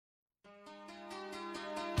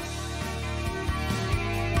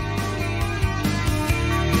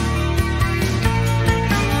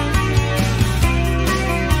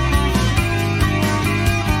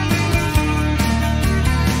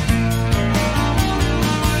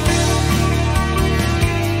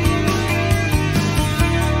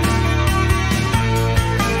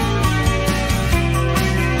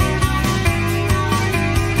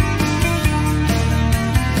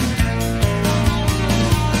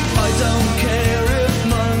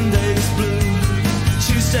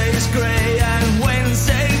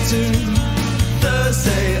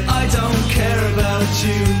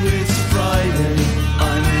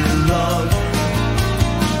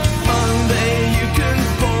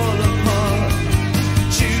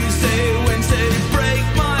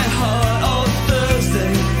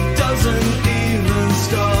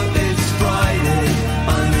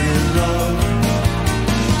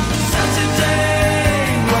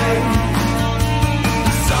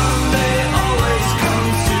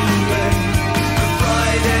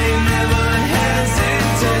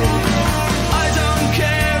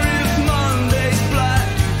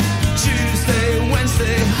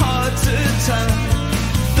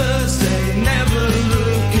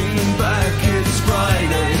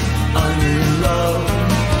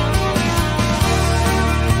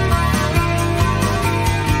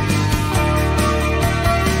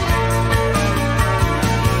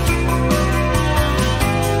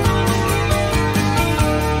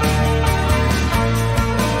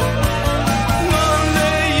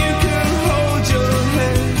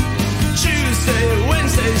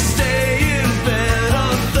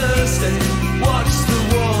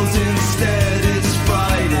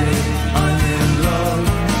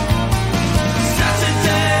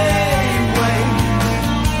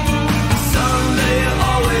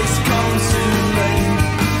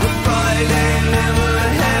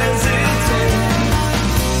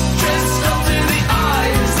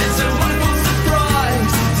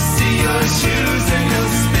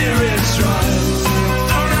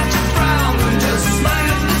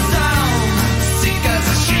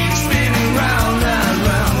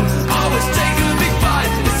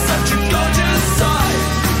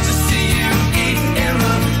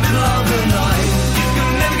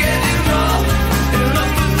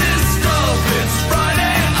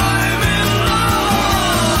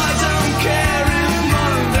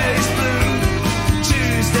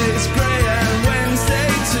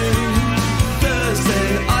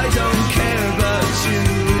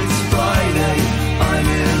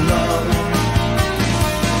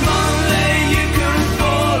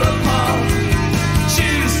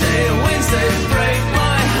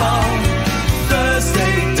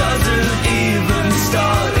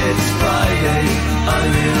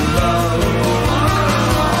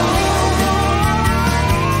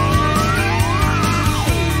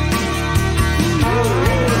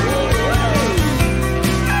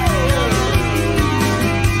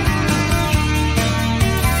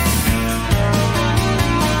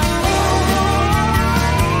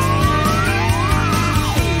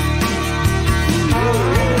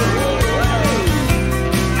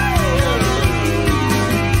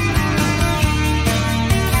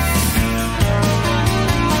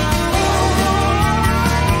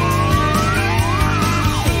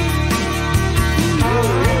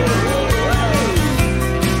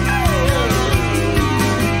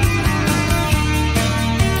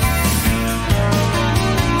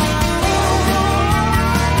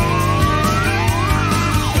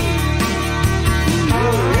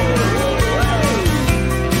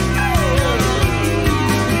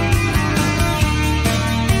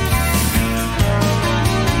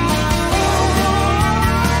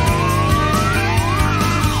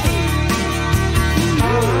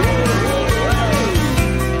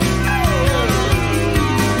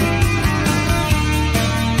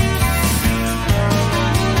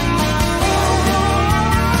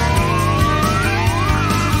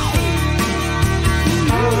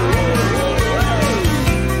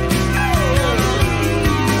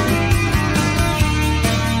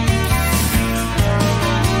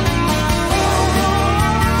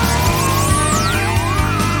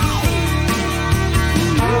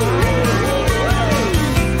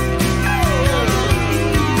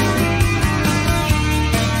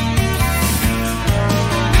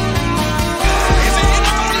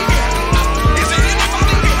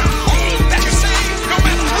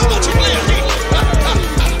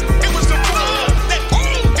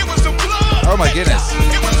my goodness.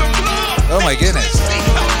 Oh my goodness.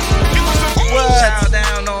 What? Child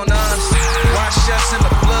down on us. Wash us in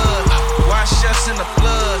the blood. Wash us in the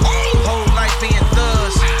blood. Whole life being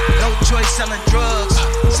thugs. No choice selling drugs.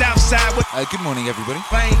 Southside with Good morning, everybody.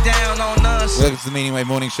 rain down on us. Welcome to the Meaningwave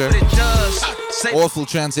Morning Show. What it does. Say Awful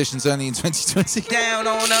transitions only in 2020. down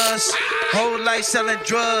on us. Whole life selling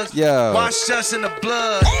drugs. Yo. Wash us in the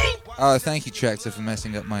blood. Oh, thank you, Tractor, for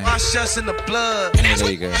messing up my... Wash us in the blood. Yeah,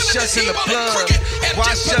 there you go. Wash us in the blood.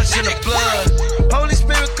 Wash us in the blood. Holy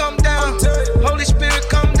Spirit, come down. Holy Spirit,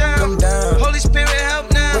 come down. Holy Spirit,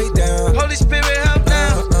 help now. Holy Spirit, help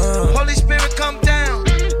now. Holy Spirit, come down.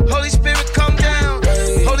 Holy Spirit, come down.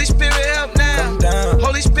 Holy Spirit, help now.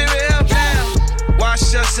 Holy Spirit, help now.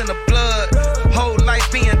 Wash us in the blood. Whole life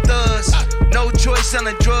being thugs. No choice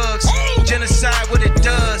selling drugs. Genocide, what it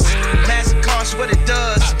does. Mass cost, what it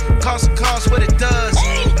does. Cost, what it does.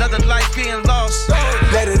 Another life being lost.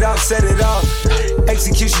 Let it off, set it off.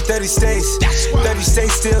 Execution 30 states. 30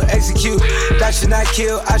 states still execute. Thou should not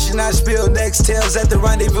kill, I should not spill. Next tales at the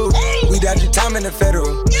rendezvous. We dodge your time in the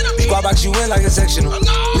federal. Squad box you in like a sectional.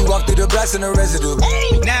 We walk through the blast in the residue.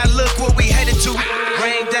 Now look what we headed to.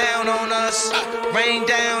 Rain down on us. Rain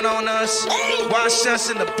down on us. Wash us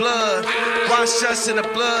in the blood. Wash us in the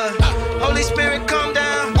blood. Holy Spirit, come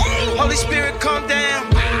down. Holy Spirit, come down.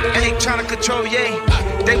 Ain't trying to control,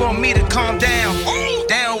 they want me to calm down.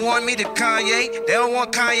 They don't want me to Kanye. They don't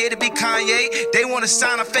want Kanye to be Kanye. They want to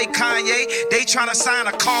sign a fake Kanye. They trying to sign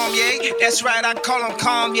a Kanye. That's right, I call him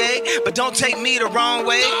Kanye. But don't take me the wrong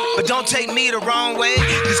way. Cause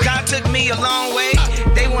God took me a long way.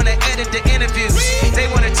 They want to edit the interviews. They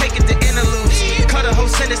want to take it to interludes. Cut a whole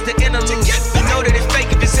sentence to interlude. You know that it's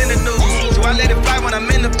fake if it's in the news. So I let it fly when I'm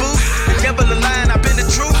in the booth. The devil a lie and I've been the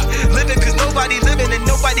truth. Living cause nobody living and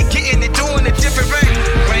nobody getting it, doing it different.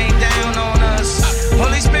 Rain down on us.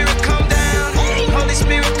 Holy Spirit, come down. Holy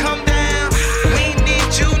Spirit, come down. We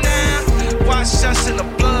need you now. Wash us in the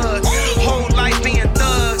blood. Whole life being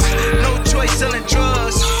thugs. No choice selling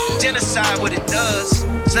drugs. Genocide, what it does.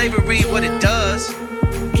 Slavery, what it does.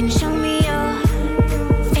 Can you show me your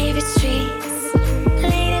favorite streets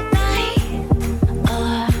late at night?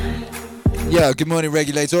 Or Yo, good morning,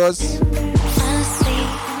 regulators.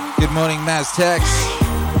 Good morning, Maztex.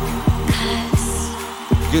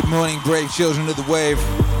 Good morning, brave children of the wave.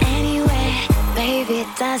 Anywhere, baby, it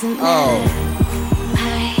doesn't matter.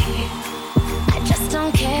 I just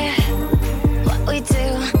don't care what we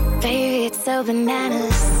do, baby, it's so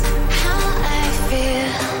bananas. How I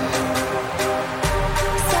feel,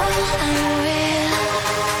 so unreal.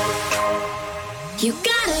 You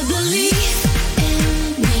gotta believe.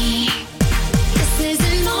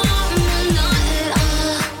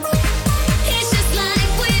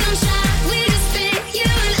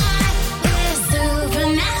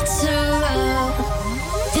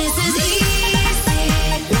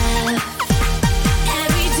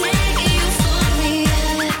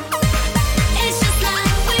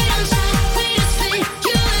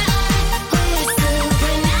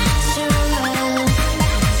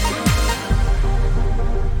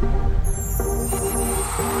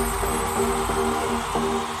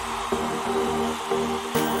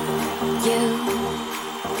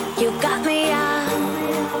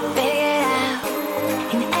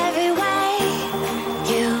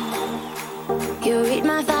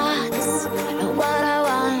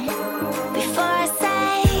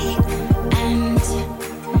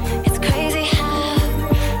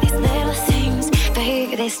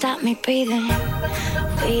 Stop me breathing.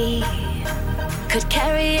 We could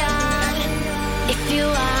carry on if you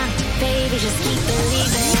want, baby. Just keep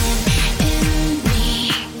believing in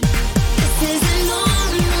me. This isn't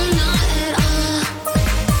normal, not at all.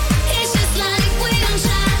 It's just like we don't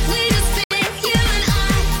try, we just fit. You and I,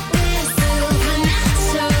 we're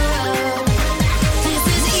supernatural. This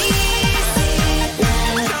is easy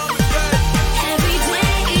love. Every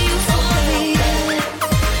day euphoria.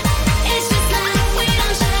 It's just like we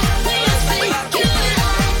don't try.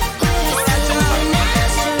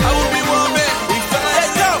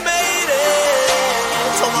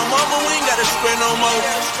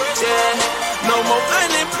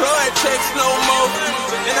 Unemployed checks no more.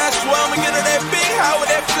 And I swear I'ma get to that big house with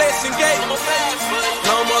that flexing gate.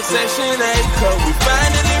 No more Section 8, cause we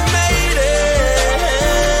finally made it.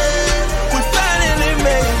 We finally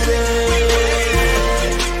made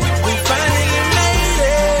it. We finally made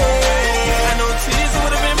it. I know Teaser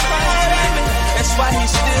would've been proud of me. That's why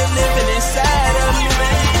he's still living inside of me,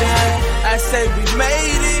 man. I say we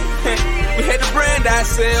made it. We had to brand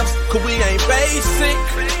ourselves, cause we ain't basic.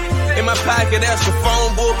 In my pocket, that's a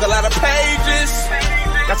phone book, a lot of pages.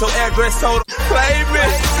 Got your address told play me.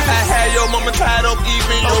 I had your mama tied up,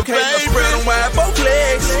 even your baby. Spread on wide both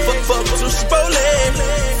legs. Fuck till she bow legs.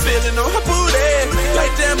 Feeling on her booty.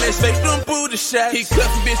 Like damn, they fake them booty shots. He cut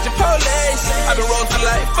the bitch to police. I been rolling for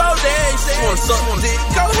like 4 days. She wanna suck on dick,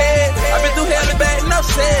 go ahead. I been through hell and back, no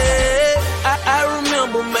said. I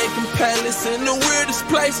remember making palace in the weirdest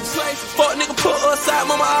places. Fuck nigga put us out,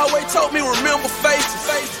 mama always told me remember faces.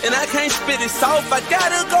 And I can't spit it soft, I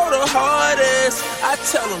gotta go the hardest. I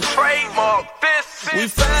tell them trademark this. We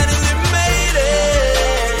finally made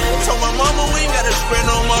it. Told my mama we ain't gotta spread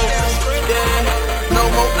no more. Yeah, no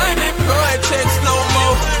more unemployed checks no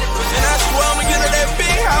more. And I swear I'ma get her that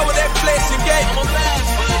big house with that flexing gate.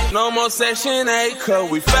 No more Section 8, cause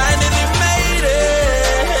we finally made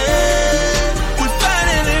it. We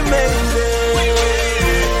finally made it.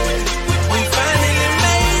 We finally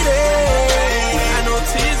made it. I know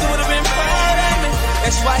Teaser would've been proud of me.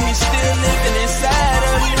 That's why he's still living inside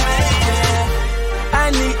of me. I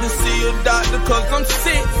need to see a doctor cause I'm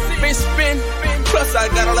sick. Been spin. Plus I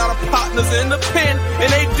got a lot of partners in the pen.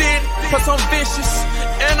 And they did. Plus I'm vicious.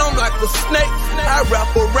 And I'm like a snake. I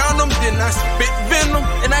wrap around them, then I spit venom.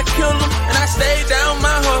 And I kill them, and I stay down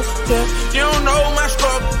my hustle. Yeah. You don't know my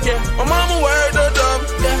struggle. Yeah. My mama worried the double.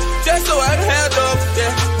 Yeah. Just so I can have double.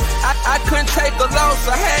 Yeah. I couldn't take a loss.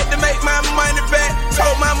 I had to make my money back.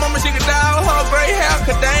 Told my mama she could dye her gray hair,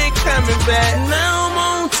 cause they ain't coming back. Now I'm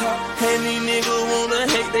on top. And these niggas wanna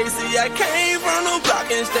hate. They see I came from the block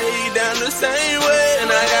and stayed down the same way.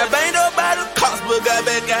 And I got banged up by the cops, but got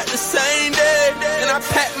back out the same day. And I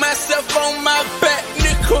pat myself on my back,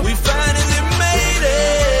 nigga. We finally made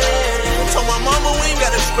it. Told my mama we ain't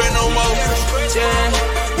gotta spread no more. Yeah,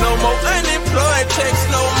 no more unemployed checks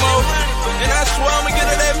no more. And I swear I'ma get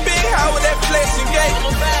her that big house with that flexing gate.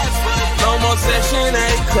 No more Section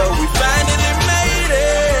 8, cause we finally made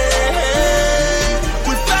it.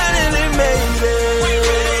 We finally made it.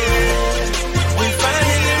 We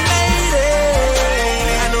finally made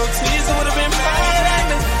it. I know Teaser would've been proud of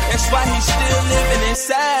me. That's why he's still living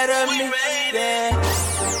inside of me. Yeah. We made it.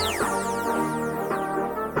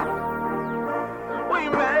 We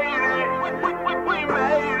made it. We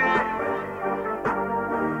made it.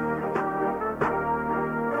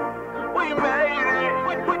 We made it.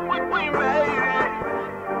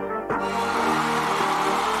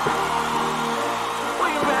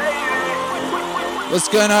 We made it. What's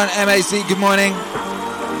going on, MAC? Good morning.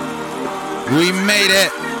 We made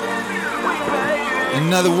it.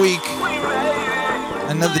 Another week.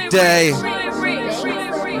 Another day.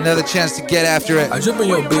 Another chance to get after it. I drip on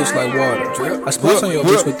your bitch like water. I splash on your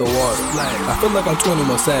bitch with the water. I feel like I'm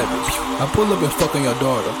 21 Savage. I pull up and fuck on your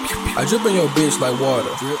daughter. I drip on your bitch like water.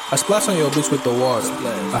 I splash on your bitch with the water.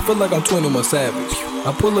 I feel like I'm 21 Savage.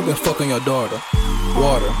 I pull up and fuck on your daughter.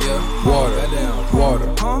 Water, water, water,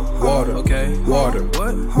 water, okay, water,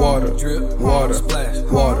 water, drip, water, splash,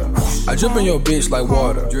 water. I drip on your bitch like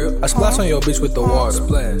water. I splash on your bitch with the water.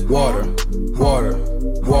 Water, water,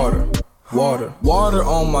 water. Water, water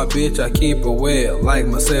on my bitch, I keep it wet like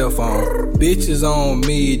my cell phone. Bitches on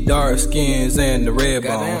me, dark skins and the red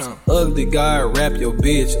bones. Ugly guy, wrap your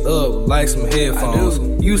bitch up like some headphones.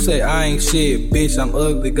 You say I ain't shit, bitch, I'm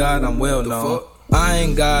ugly God, I'm well known. I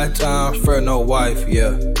ain't got time for no wife,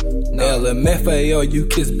 yeah. LMFAO, you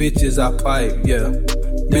kiss bitches, I pipe, yeah.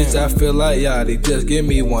 Bitch, I feel like Yachty, just give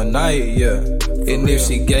me one night, yeah. And if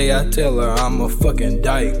she gay, I tell her I'm a fucking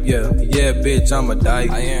dyke, yeah. Yeah, bitch, I'm a dyke.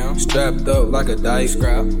 I am. Strapped up like a dyke.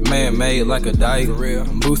 Man-made like a dyke. For real.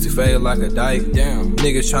 Boosty fade like a dyke. Damn.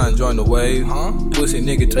 Niggas tryna join the wave. Pussy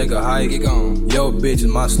nigga take a hike. Get gone. Yo, bitch is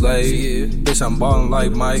my slave. Bitch, I'm ballin'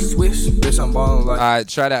 like Mike. Swish. Bitch, I'm ballin' like...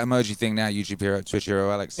 Try that emoji thing now, YouTube hero, Twitch hero,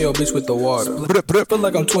 Alex. Yo, bitch with the water. Feel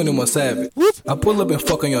like I'm 21 Savage. I pull up and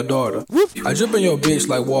fuck on your daughter. I drip on your bitch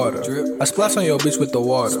like water. I splash on your bitch with the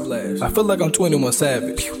water. I feel like I'm 21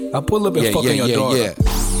 Savage. I pull up and fuck on your daughter.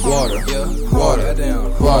 Water, water,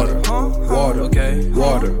 water, water, okay,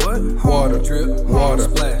 water, water, drip, water,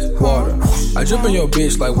 splash, water. I drip on your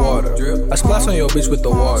bitch like water. I splash on your bitch with the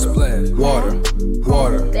water. Water,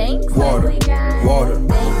 water, Thanks, water, water.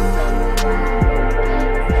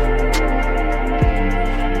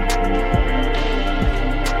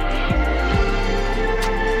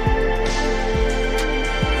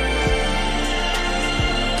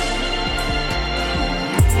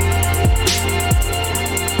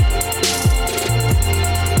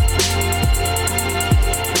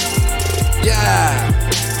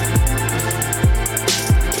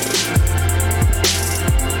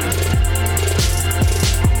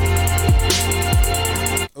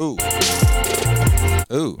 Ooh.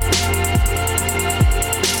 Ooh.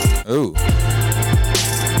 Ooh.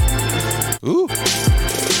 Ooh.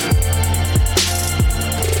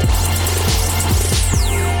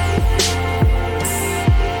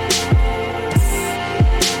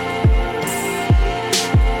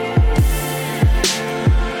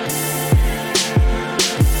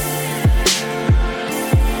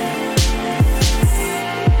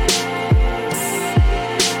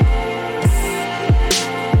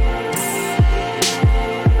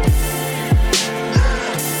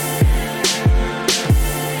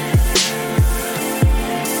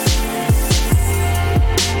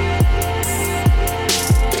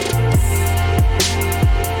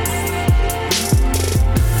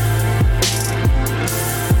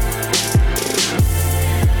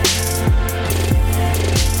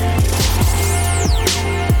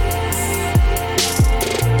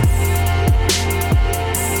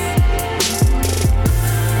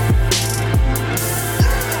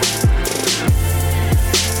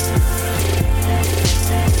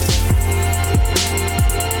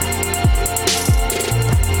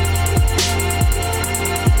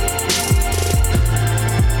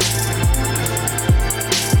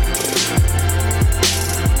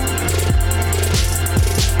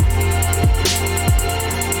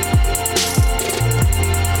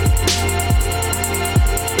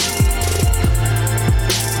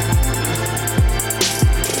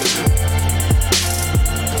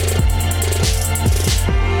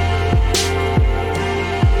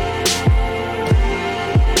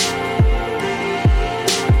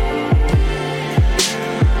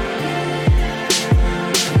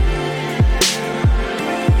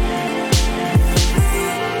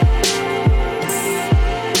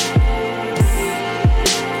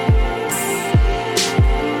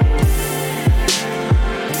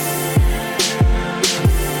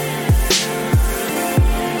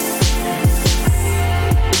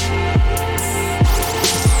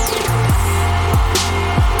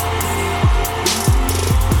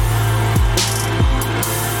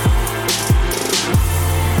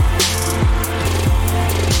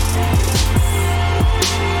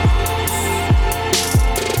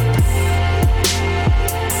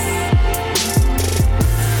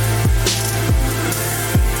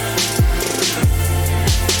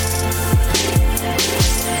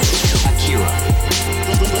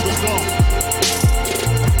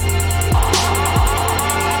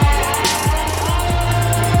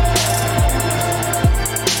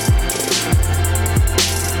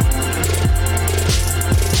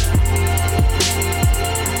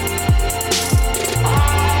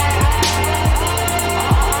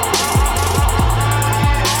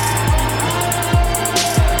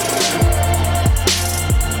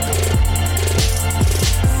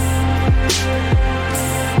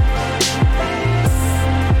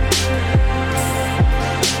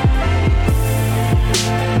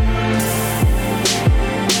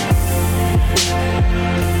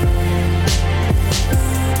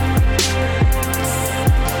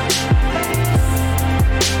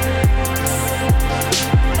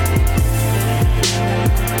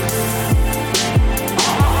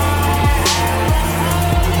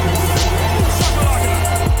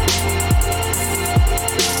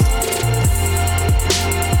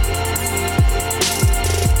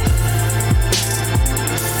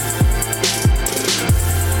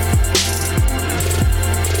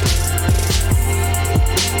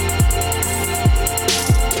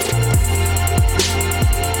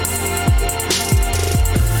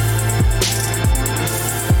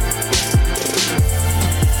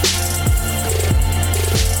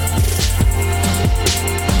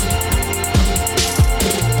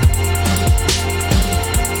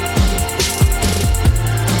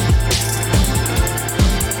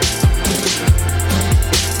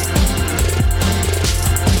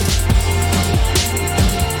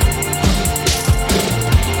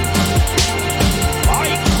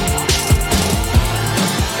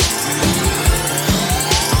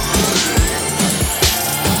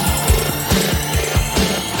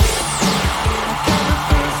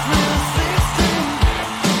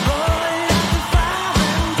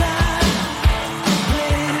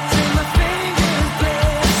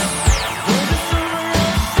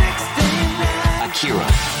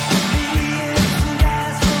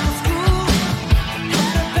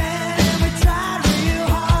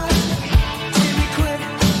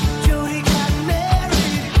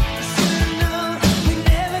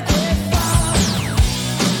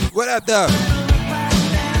 up, though.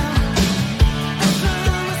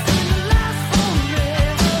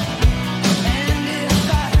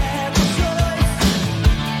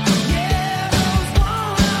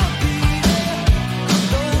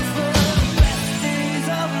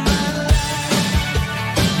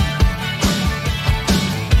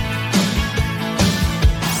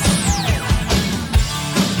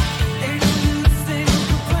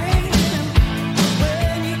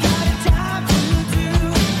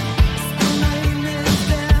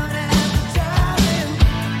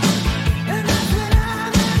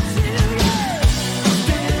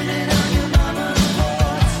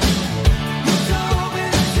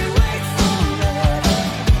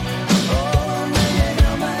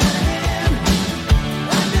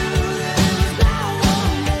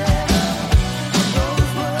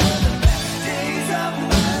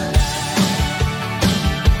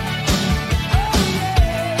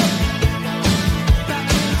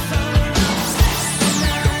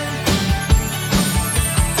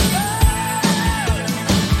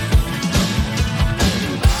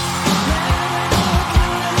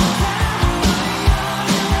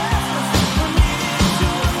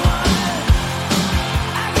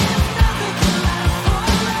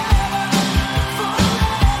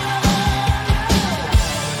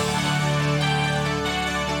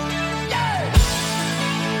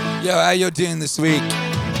 Yo, how you doing this week?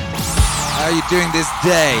 How are you doing this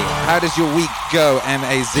day? How does your week go,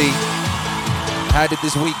 MAZ? How did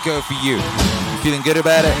this week go for you? You feeling good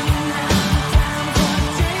about it?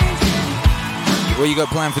 What you got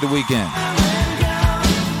planned for the weekend?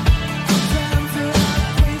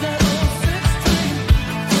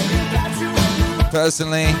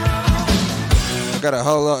 Personally, I got a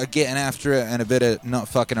whole lot of getting after it and a bit of not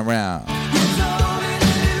fucking around.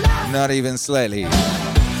 Not even slightly.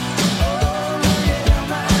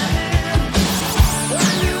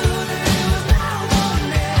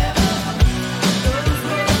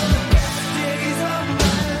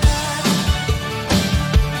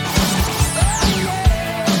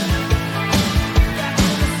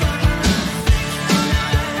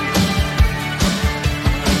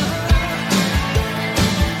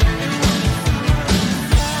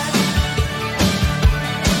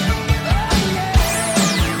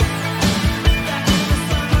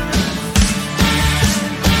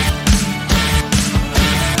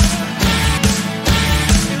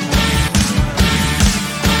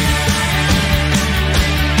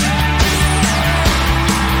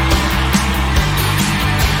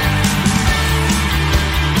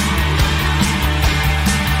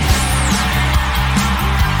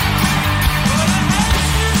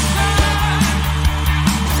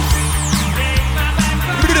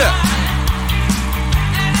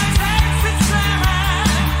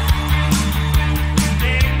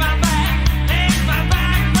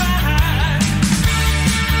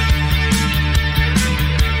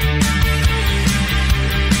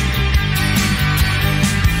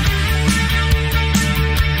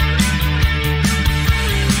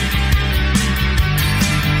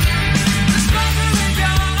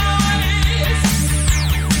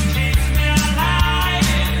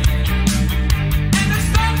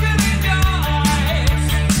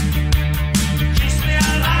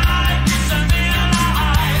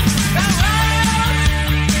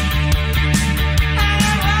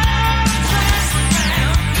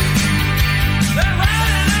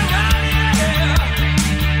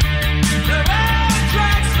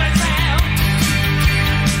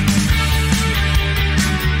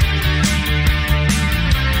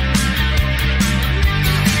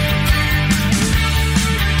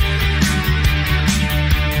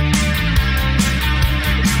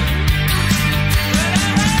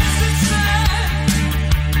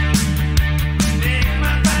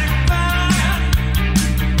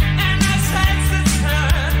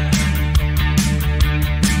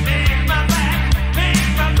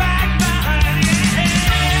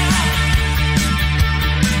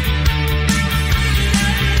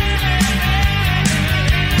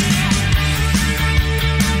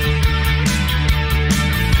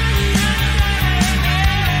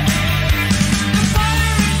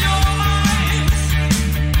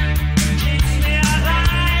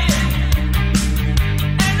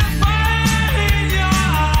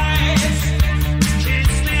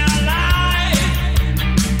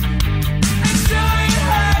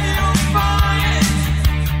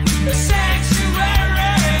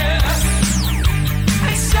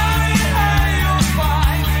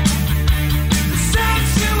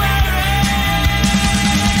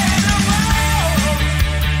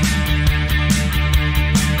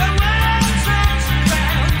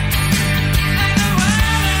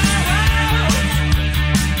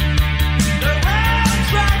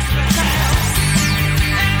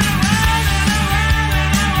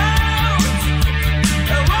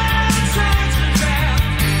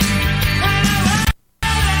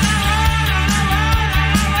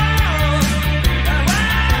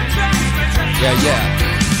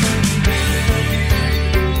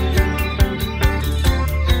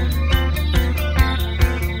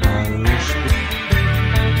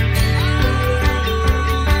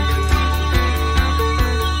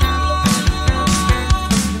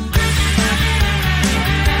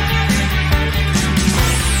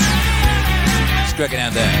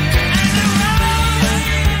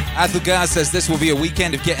 Advogar says this will be a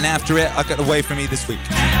weekend of getting after it. I got away from me this week.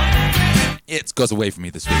 It's got away from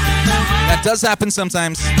me this week. That does happen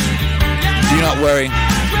sometimes. Do not worry.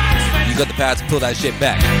 You got the power to pull that shit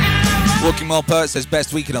back. Walking Mall Poet says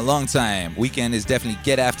best week in a long time. Weekend is definitely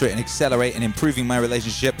get after it and accelerate and improving my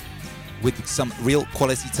relationship with some real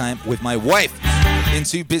quality time with my wife. Been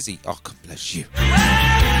too busy. Oh, God bless you.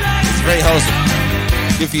 It's very wholesome.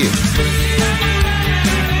 Good for you.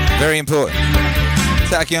 Very important.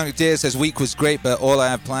 Takyong Deer says week was great, but all I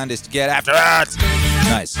have planned is to get after it.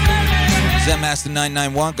 Nice.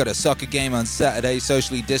 Zenmaster991 got a soccer game on Saturday.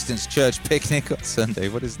 Socially distanced church picnic on Sunday.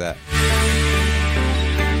 What is that?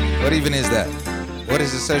 What even is that? What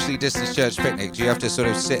is a socially distanced church picnic? Do you have to sort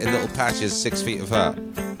of sit in little patches 6 feet apart?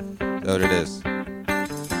 That's what it is.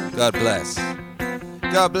 God bless.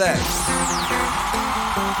 God bless.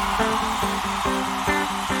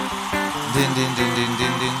 Din din din din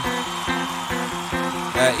din din.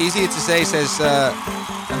 Easier to say says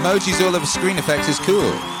emojis all over screen effect is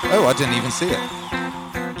cool. Oh, I didn't even see it.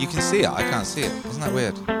 You can see it. I can't see it. Isn't that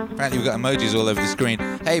weird? Apparently we've got emojis all over the screen.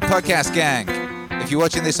 Hey, podcast gang. If you're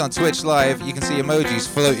watching this on Twitch live, you can see emojis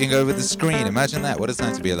floating over the screen. Imagine that. What a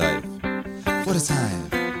time to be alive. What a time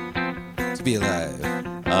to be alive.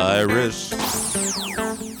 Irish.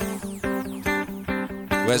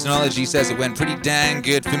 Wesnology says it went pretty dang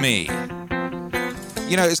good for me.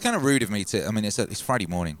 You know, it's kind of rude of me to... I mean, it's Friday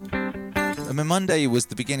morning. I mean, Monday was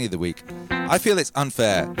the beginning of the week. I feel it's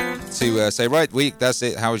unfair to say, right, week, that's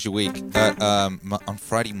it, how was your week? On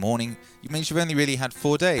Friday morning, it means you've only really had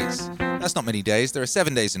 4 days. That's not many days. There are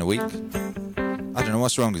 7 days in a week. I don't know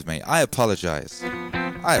what's wrong with me. I apologize.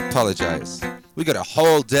 We got a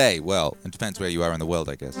whole day. Well, it depends where you are in the world,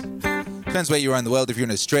 I guess. Depends where you are in the world. If you're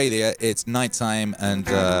in Australia, it's nighttime and...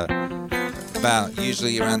 about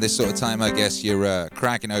usually around this sort of time, I guess you're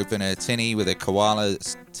cracking open a tinny with a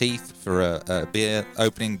koala's teeth for a beer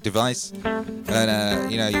opening device,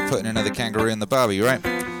 and you're putting another kangaroo in the barbie, right?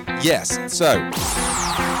 Yes. So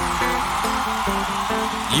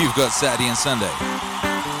you've got Saturday and Sunday,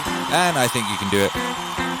 and I think you can do it.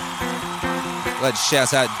 Let's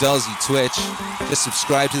shout out Dulzy Twitch. Just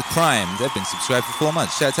subscribe to the Prime. They've been subscribed for 4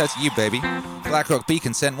 months. Shout out to you, baby. Blackrock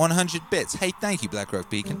Beacon sent 100 bits. Hey, thank you, Blackrock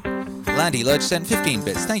Beacon. Landy Lurch sent 15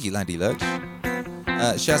 bits. Thank you, Landy Lurch.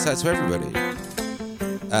 Shout out to everybody.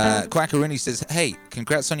 Quackaroonie says, hey,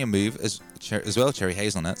 congrats on your move as well, Cherry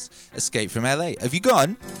Hazelnuts. Escape from LA. Have you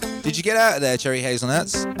gone? Did you get out of there, Cherry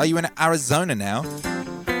Hazelnuts? Are you in Arizona now?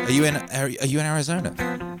 Are you in Arizona?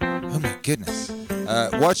 Oh my goodness.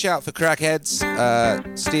 Watch out for crackheads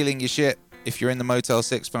stealing your shit if you're in the Motel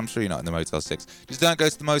 6, but I'm sure you're not in the Motel 6. Just don't go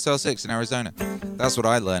to the Motel 6 in Arizona. That's what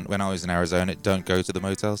I learned when I was in Arizona. Don't go to the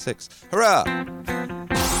Motel 6. Hurrah!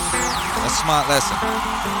 A smart lesson.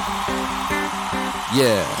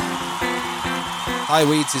 Yeah. High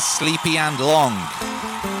Weeds is sleepy and long.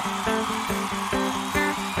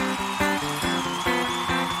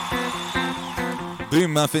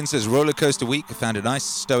 Boom Muffin says, roller coaster week. Found a nice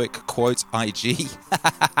stoic quote IG.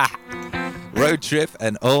 Road trip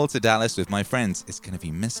and all to Dallas with my friends. It's going to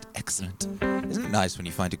be missed. Excellent. Isn't it nice when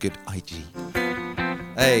you find a good IG?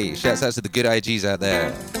 Hey, shouts out to the good IGs out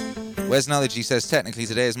there. Wesnology says, technically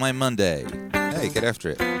today is my Monday. Hey, get after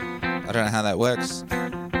it. I don't know how that works,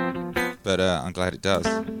 but I'm glad it does.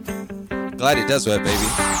 Glad it does work, baby.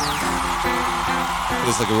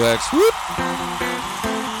 Feels like it works. Whoop!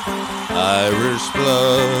 Irish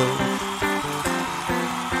blood.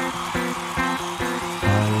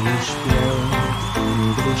 Irish blood,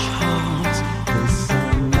 English heart, the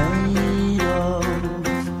sun made of.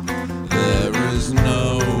 There is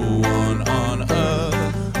no one on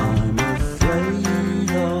earth I'm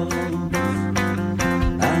afraid of,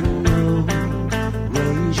 and no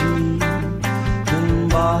regime can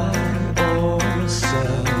buy or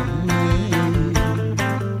sell me.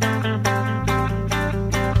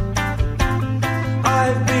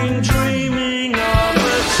 I've been dreaming of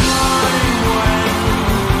a time when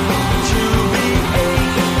to be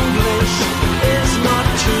English is not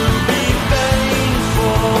to be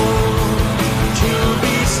painful, to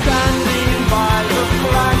be standing by the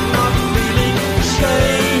flag not feeling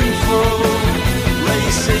shameful,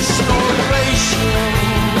 racist or racial.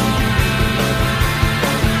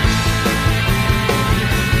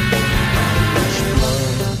 Irish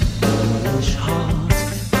blood, English heart,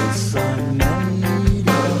 the sun made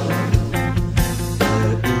of.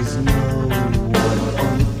 There is no one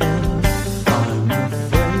on earth I'm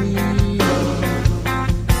afraid of,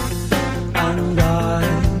 and I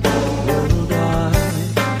will die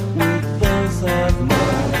with both of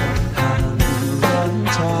my hands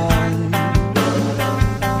untied.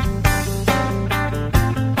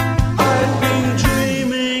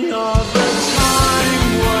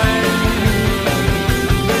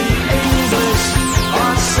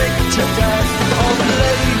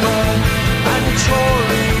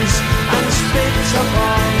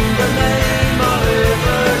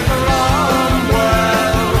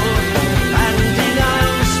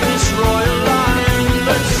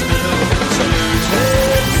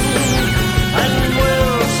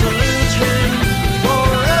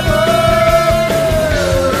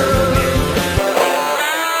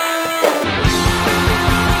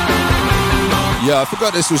 I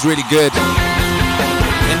forgot this was really good.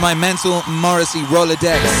 In my mental Morrissey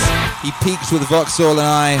Rolodex, he peaked with Vauxhall and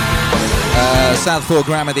I. Southpaw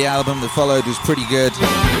Grammar, the album that followed, was pretty good.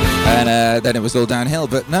 And then it was all downhill.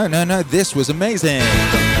 But no, this was amazing.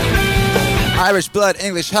 Irish Blood,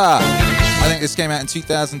 English Heart. I think this came out in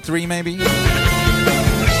 2003, maybe?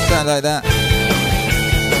 Something like that.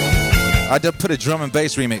 I did put a drum and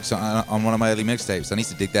bass remix on one of my early mixtapes. I need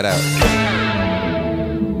to dig that out.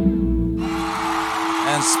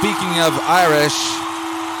 And speaking of Irish,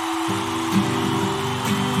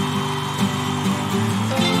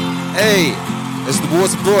 hey, it's the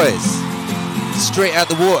Water Boys. Straight out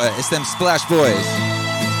the water, it's them Splash Boys.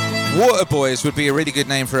 Water Boys would be a really good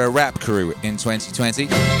name for a rap crew in 2020.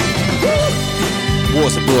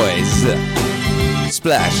 Water Boys.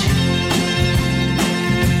 Splash.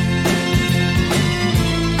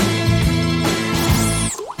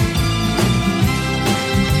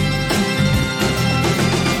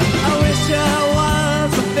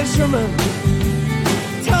 Fisherman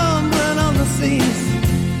tumbling on the seas,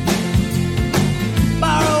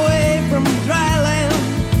 far away from dry land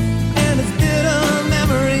and its bitter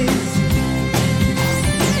memories,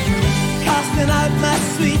 casting out my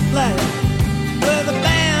sweet life with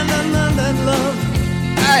abandonment and love.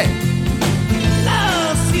 Hey!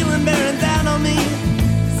 Love ceiling bearing down on me,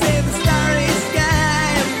 save the starry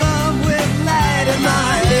sky above with light in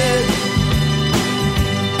my head.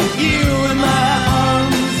 You in my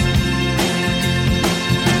arms.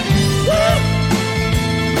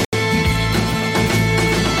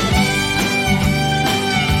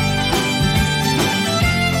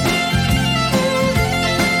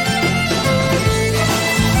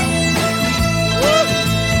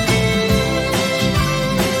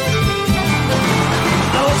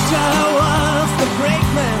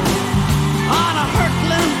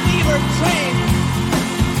 Train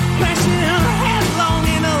crashing headlong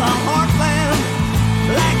into the heartland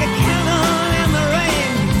like a cannon in the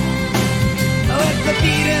rain, with the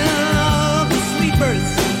beating of the sleepers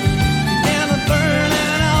and the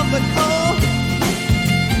burning of the coal,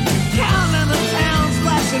 counting the towns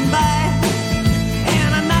flashing by,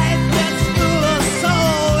 and a night that's full of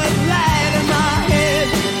soul with light in my head,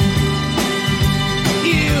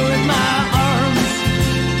 you in my arms.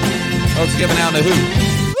 Oh, it's giving out the Who.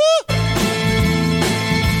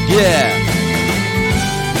 Yeah.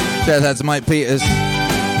 Shout out to Mike Peters.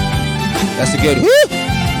 That's a good woo.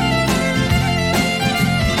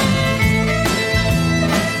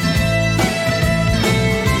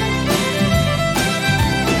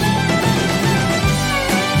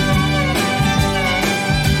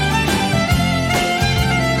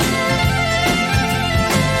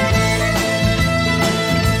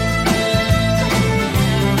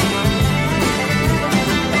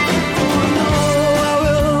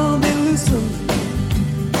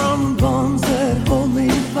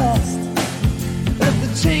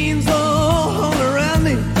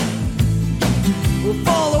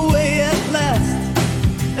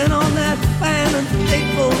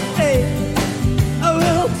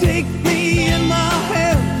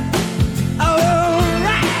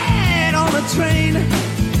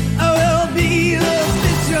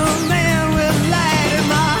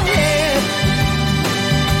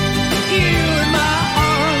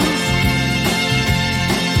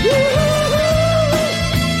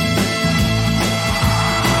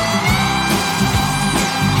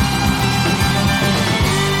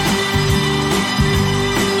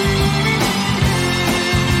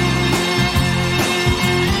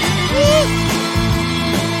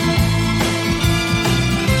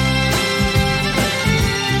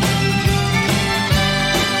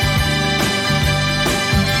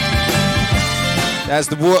 That's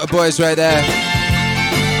the Water Boys right there.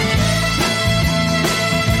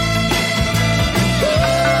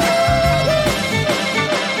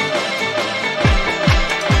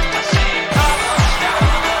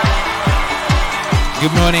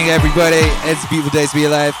 Good morning, everybody. It's a beautiful day to be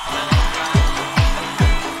alive.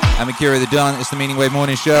 I'm Akira the Dawn. It's the Meaningwave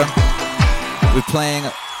Morning Show. We're playing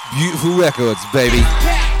beautiful records, baby.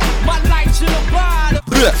 My life to the bottom.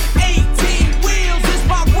 18 wheels is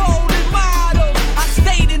my rolling model. I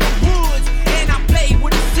stayed in the woods and I played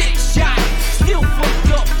with a 6-shot. Still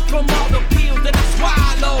fucked up from all the pills that I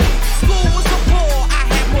swallowed. School was a bore. I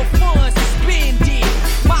had more fun suspended.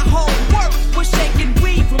 My homework was shaking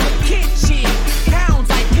weed from the kitchen. Pounds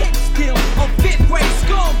like Pixkill, a 5th grade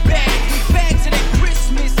scumbag. With bags of that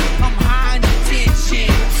Christmas, I'm high in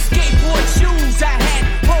attention. Skateboard shoes, I had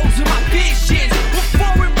holes in my vision.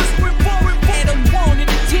 Before it was boring, had a 1 in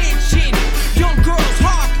a 10.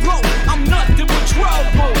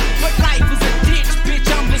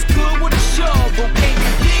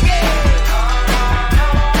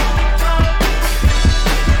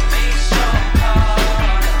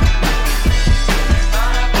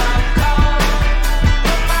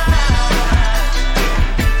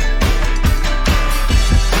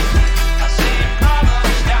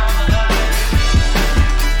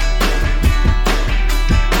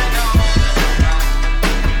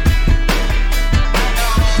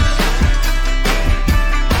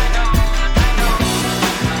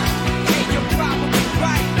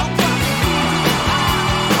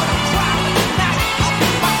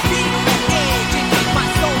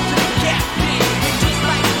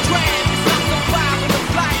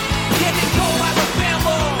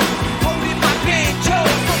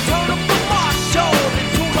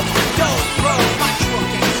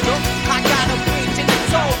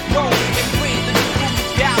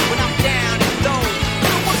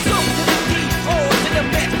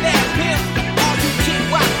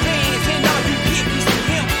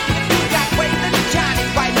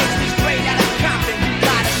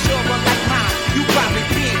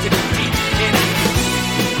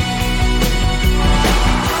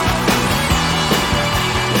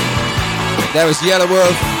 That was Yellow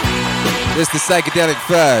Wolf. This is the Psychedelic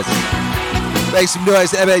Fuzz. Make some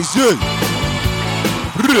noise, MAZ. This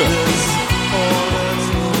poor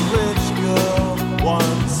little rich girl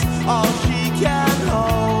wants all she can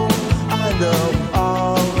hold. I know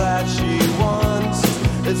all that she wants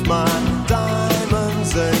is my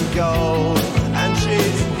diamonds and gold. And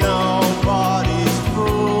she's nobody's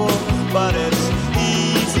fool, but it's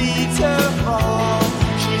easy to fall.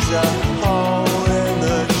 She's a hole in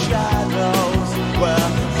the shadows where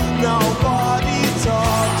nobody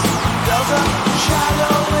talks. There's a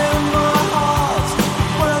shadow in my heart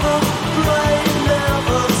where the rain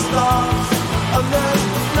never stops. And there's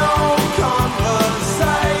no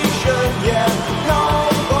conversation, yeah,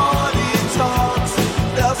 nobody talks.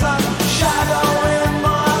 There's a shadow in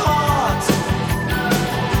my heart.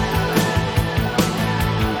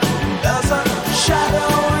 There's a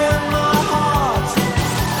shadow in my heart.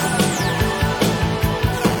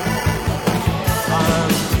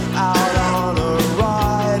 I'm out on a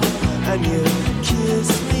ride and you kiss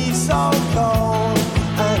me so cold.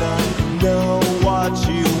 And I know what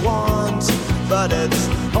you want, but it's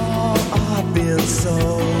all I've been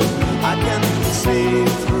sold. I can see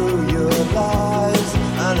through your lies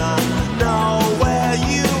and I know where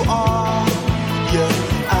you are. You're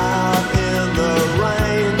out in the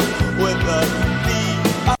rain with the beat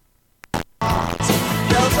of heart.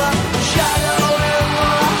 There's a shadow in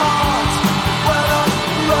my heart where the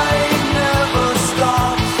rain never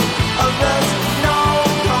stops. And there's no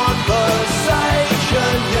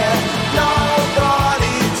conversation, yeah,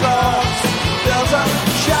 nobody talks. There's a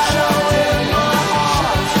shadow in my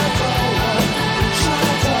heart.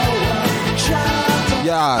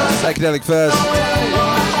 Yeah, Psychedelic Fuzz.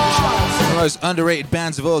 The most underrated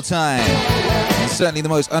bands of all time. And certainly the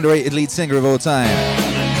most underrated lead singer of all time.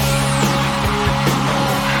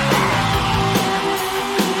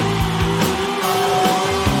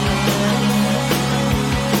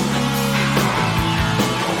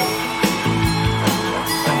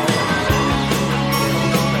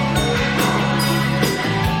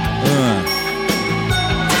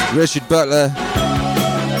 Richard Butler,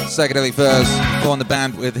 Psychedelic Fuzz, formed the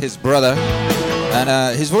band with his brother.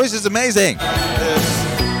 And his voice is amazing. This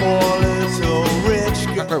poor little rich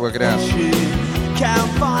Can't girl, quite work it out. she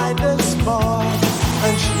can't find a spot,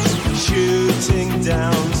 and she's shooting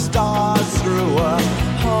down stars through a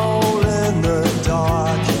hole in the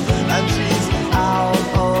dark. And she's out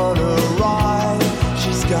on a ride.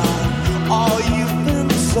 She's got all you've been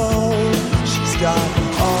sold. She's got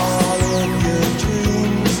all of your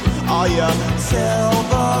dreams, all your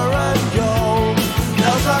silver and gold.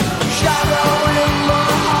 There's a shadow in my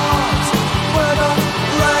heart where the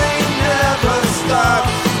rain never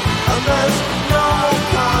stops. And there's no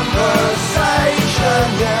conversation,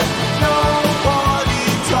 yeah, nobody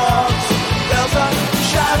talks. There's a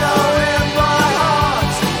shadow in my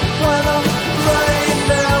heart where the rain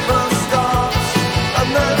never stops. And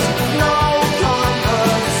there's no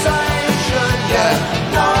conversation, yeah,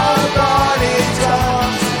 nobody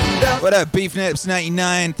talks. What up, Beef Nips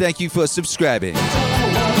 99? Thank you for subscribing.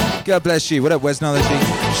 God bless you. What up, Wesnology?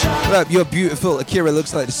 What up, you're beautiful. Akira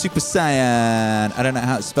looks like the Super Saiyan. I don't know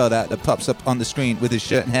how it's spelled out. That pops up on the screen with his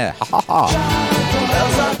shirt and hair. Ha ha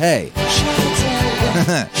ha. Hey.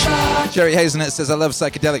 Jerry Hazelnut says, I love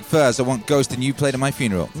Psychedelic Fuzz. I want Ghost and You played at my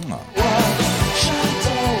funeral.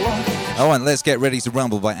 I want Let's Get Ready to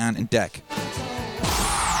Rumble by Ant and Deck.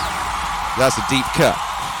 That's a deep cut.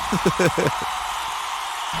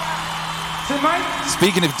 So Mike,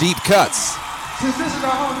 Speaking of deep cuts. since this is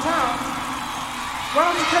our hometown, why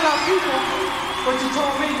don't you tell our people what you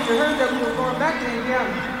told me? You heard that we were going back to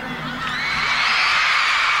Indiana.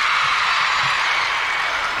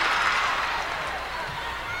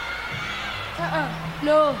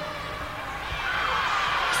 No.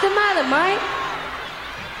 What's the matter, Mike?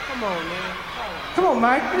 Come on, man. Come on,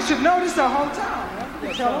 Mike. You should know this is our hometown.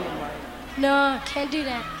 You tell them. No, can't do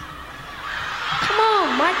that. Come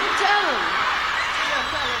on, Mike, you tell him.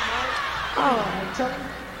 All right, tell them.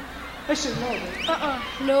 They should know that.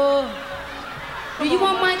 No. Do you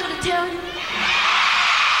want Michael to tell you?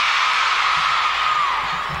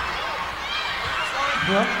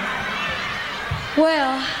 Yeah.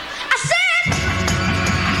 Well, I said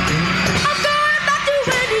I'm going back to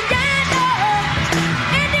Indiana.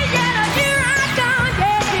 Indiana, here I come,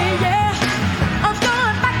 yeah, yeah, yeah. I'm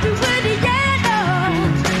going back to Indiana.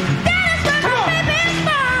 That is where my baby's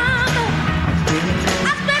from.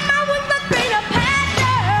 I spent my week with Peter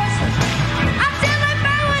Panthers. I tell my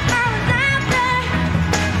man when I was out there.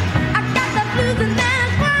 I got the blues and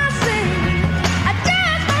that's why I sing. I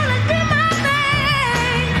just wanna do my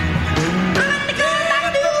thing. I'm gonna go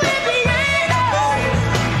back to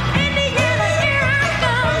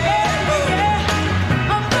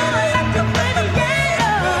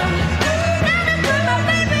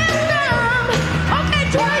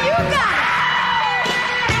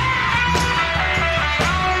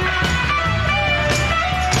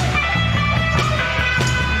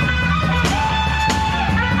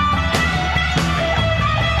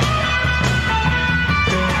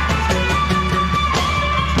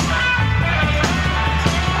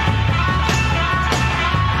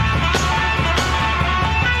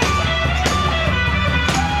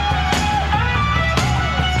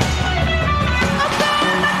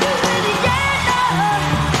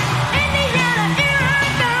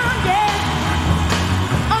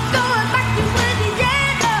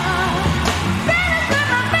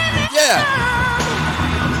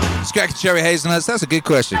cracking cherry hazelnuts? That's a good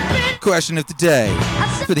question. Question of the day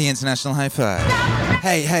for the International High Five.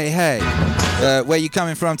 Hey, hey, hey. Where you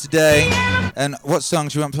coming from today? And what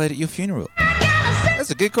songs you want played at your funeral? That's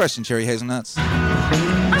a good question, cherry hazelnuts.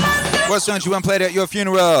 What songs you want played at your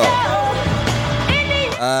funeral?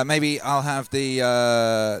 Maybe I'll have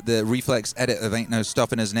the reflex edit of Ain't No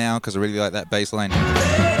Stopping Us Now, because I really like that bass line.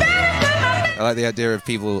 I like the idea of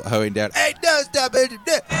people hoeing down, Ain't no stopping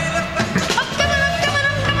us.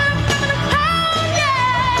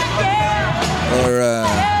 Or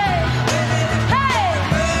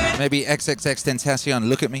maybe XXX Tentacion,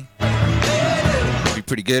 Look at Me. Be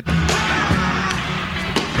pretty good.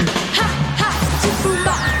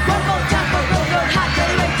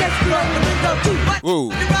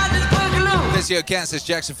 Woo. Visio Cat says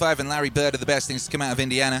Jackson 5 and Larry Bird are the best things to come out of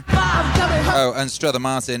Indiana. Oh, and Strother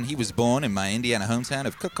Martin, he was born in my Indiana hometown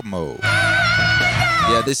of Kokomo.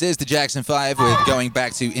 Yeah, this is the Jackson 5 with Going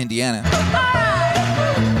Back to Indiana.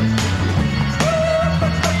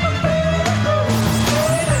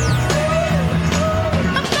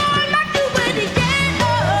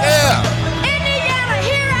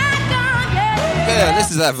 Yeah,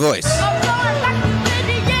 this is that voice.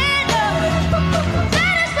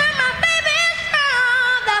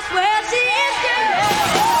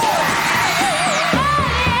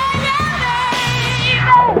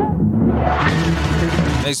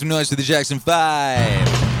 Make some noise for the Jackson 5.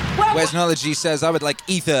 Wesnology says, I would like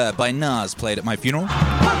Ether by Nas played at my funeral.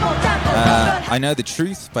 I Know the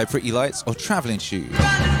Truth by Pretty Lights or Traveling Shoes,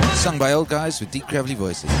 sung by old guys with deep gravelly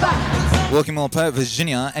voices. Walking Mall Poet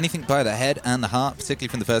Virginia, anything by the head and the heart, particularly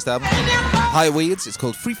from the first album. High Weeds, it's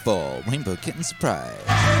called Free Fall, Rainbow Kitten Surprise.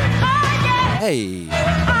 Hey.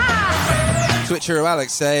 Twitcher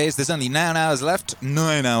Alex says, there's only 9 hours left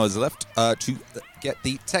to get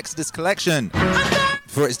the Texas collection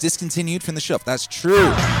before it's discontinued from the shop. That's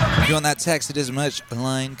true. If you want that Texas merch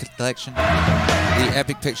line collection, the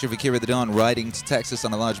epic picture of Akira the Don riding to Texas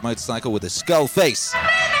on a large motorcycle with a skull face,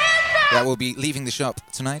 that will be leaving the shop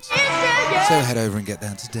tonight. So head over and get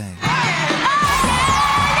that today.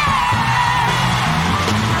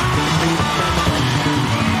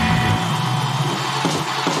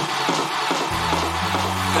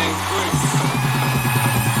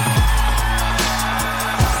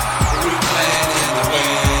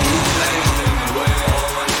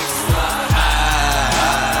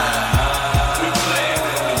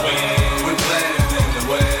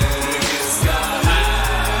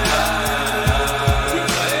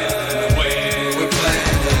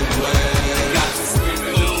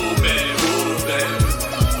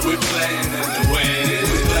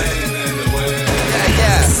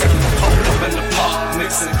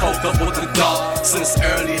 Since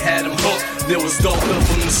early had him hooked, there was dope up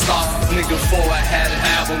from the start. Nigga, before I had an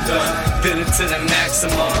album done, did it to the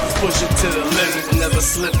maximum, push it to the limit, never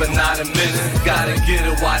slipping out a minute. Gotta get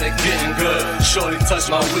it while they getting good. Shorty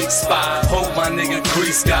touch my weak spot, hope my nigga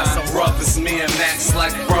Grease got some ruckus. Me and Max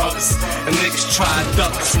like brothers, and niggas try to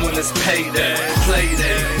duck us when it's payday. Play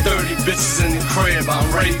day, 30 bitches in the crib,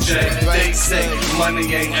 I'm Ray J. They say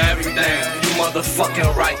money ain't everything. You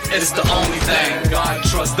motherfucking right, it's the only thing. God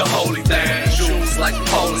trust the holy thing. Jewels like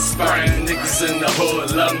Poland Spring, niggas in the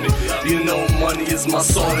hood love me. You know money is my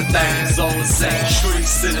sort of thing. It's all the same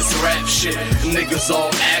streets to this rap shit. Niggas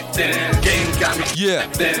all acting, game got me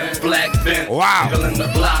acting. Black Ben, wow. In the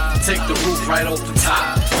block, take the roof right off the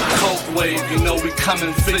top. Coke wave, you know we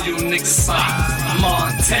coming for you niggas spot.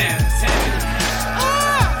 Montana,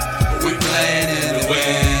 we playing in the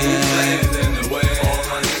way.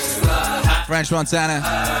 French Montana,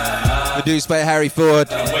 produced by Harry Ford.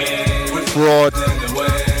 Fraud.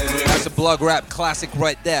 That's a blog rap classic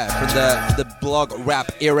right there from the blog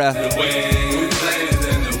rap era.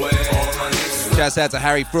 Shouts out to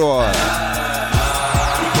Harry Fraud.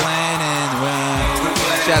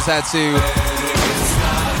 Shouts out to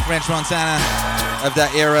French Montana of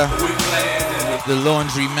that era. The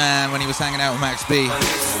laundry man when he was hanging out with Max B.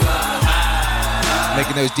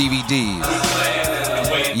 Making those DVDs.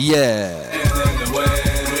 Yeah.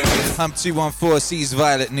 Hump 214 sees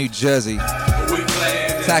Violet, New Jersey.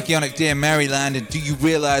 Tachyonic Dear Maryland, and Do You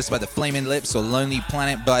Realize by the Flaming Lips or Lonely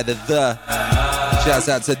Planet by the Shouts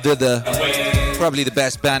out to The. Probably the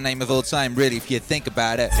best band name of all time, really, if you think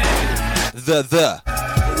about it. The.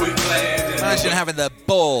 Imagine having the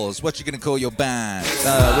balls. What you gonna call your band?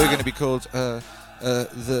 We're gonna be called the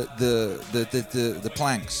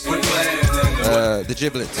planks, the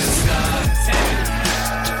giblets,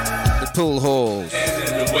 the pool halls.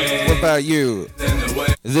 What about you?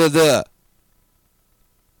 The.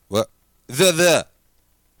 What? The.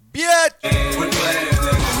 Bitch.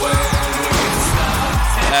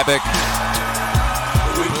 Epic.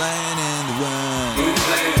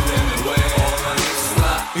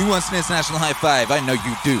 Who wants an international high five? I know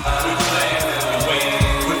you do.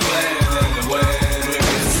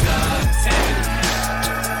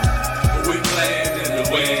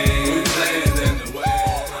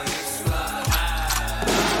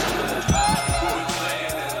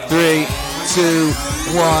 Three, 2,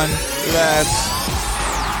 1, let's.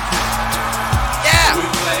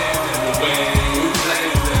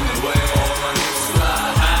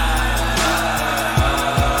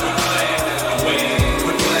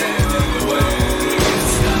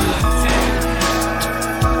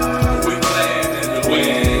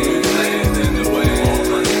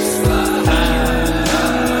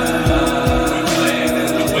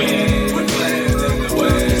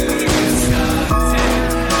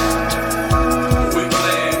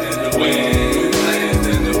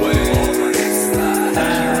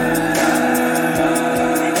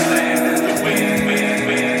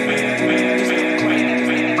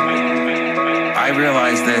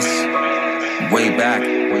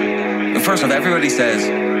 First off, everybody says,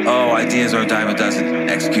 oh, ideas are a dime a dozen,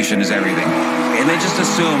 execution is everything. And they just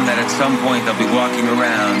assume that at some point they'll be walking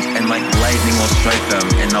around and like lightning will strike them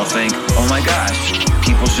and they'll think, oh my gosh,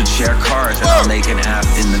 people should share cars and I'll make an app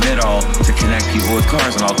in the middle to connect people with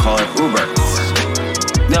cars and I'll call it Uber.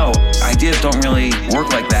 No, ideas don't really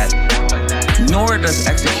work like that. Nor does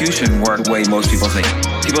execution work the way most people think.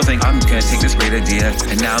 People think, I'm going to take this great idea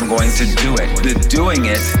and now I'm going to do it. The doing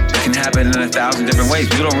it can happen in 1,000 different ways.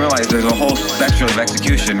 People don't realize there's a whole spectrum of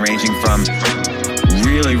execution ranging from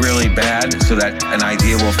really, really bad so that an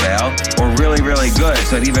idea will fail, or really, really good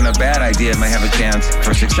so that even a bad idea might have a chance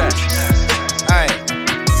for success. Alright.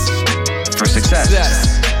 For success.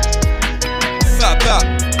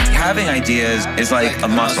 Having ideas is like a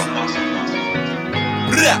muscle.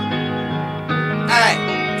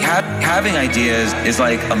 Having ideas is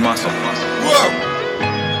like a muscle. Whoa!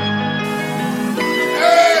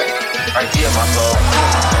 Idea muscle.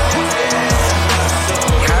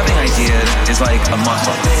 Having ideas is like a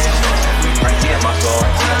muscle. Idea muscle.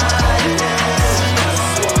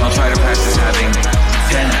 I'll try to practice having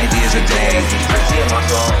 10 ideas a day. Idea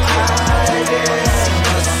muscle.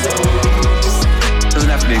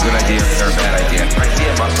 Doesn't have to be a good idea or a bad idea.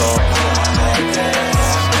 Idea muscle.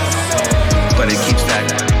 But it keeps that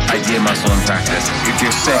idea muscle in practice. If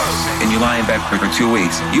you're sick and you lie in bed for 2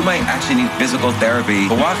 weeks, you might actually need physical therapy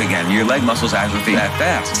to walk again. Your leg muscles atrophy that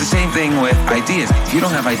fast. It's the same thing with ideas. If you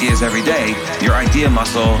don't have ideas every day, your idea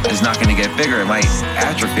muscle is not going to get bigger. It might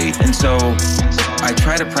atrophy. And so I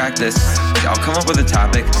try to practice. I'll come up with a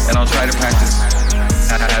topic and I'll try to practice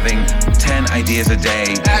having 10 ideas a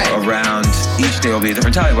day around. Each day will be a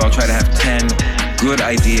different topic, but I'll try to have 10 good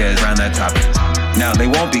ideas around that topic. Now, they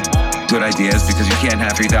won't be good ideas because you can't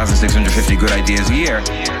have 3,650 good ideas a year,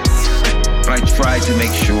 but I try to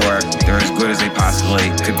make sure they're as good as they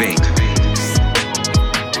possibly could be.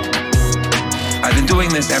 I've been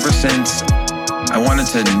doing this ever since I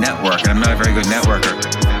wanted to network, and I'm not a very good networker.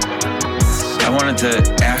 I wanted to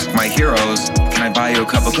ask my heroes, can I buy you a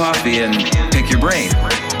cup of coffee and pick your brain?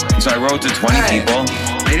 And so I wrote to 20 people.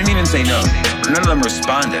 They didn't even say no. None of them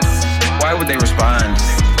responded. Why would they respond?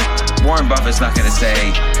 Warren Buffett's not going to say,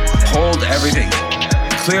 hold everything.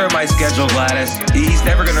 Clear my schedule, Gladys. He's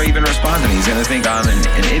never going to even respond to me. He's going to think I'm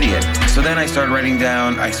an idiot. So then I started writing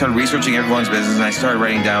down, I started researching everyone's business, and I started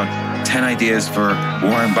writing down 10 ideas for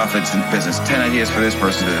Warren Buffett's business, 10 ideas for this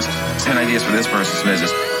person's business, 10 ideas for this person's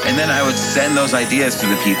business. And then I would send those ideas to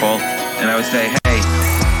the people, and I would say, hey,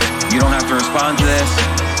 you don't have to respond to this.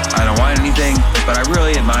 I don't want anything, but I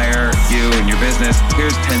really admire you and your business.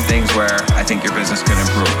 Here's 10 things where I think your business could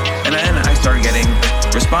improve. And then I started getting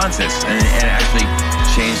responses, and it actually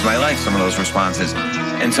changed my life, some of those responses.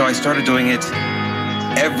 And so I started doing it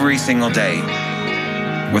every single day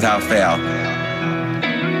without fail.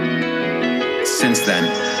 Since then.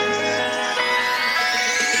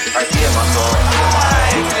 Idea muscle.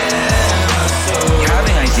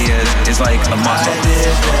 Having ideas is like a muscle.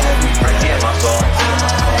 Idea muscle.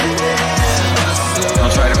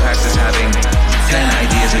 I'll try to practice having 10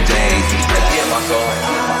 ideas a day. Idea muscle.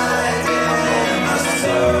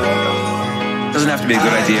 Doesn't have to be a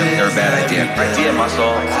good idea or a bad idea. Idea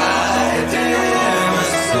muscle.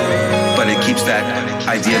 But it keeps that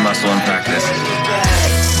idea muscle in practice.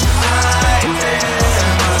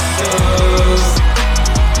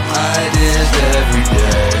 Ideas every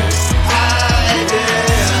day. Idea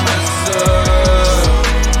muscle.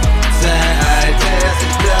 10 ideas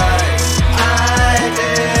a day.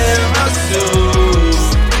 Idea muscle.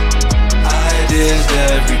 Ideas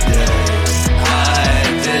every day.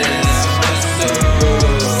 Idea muscle.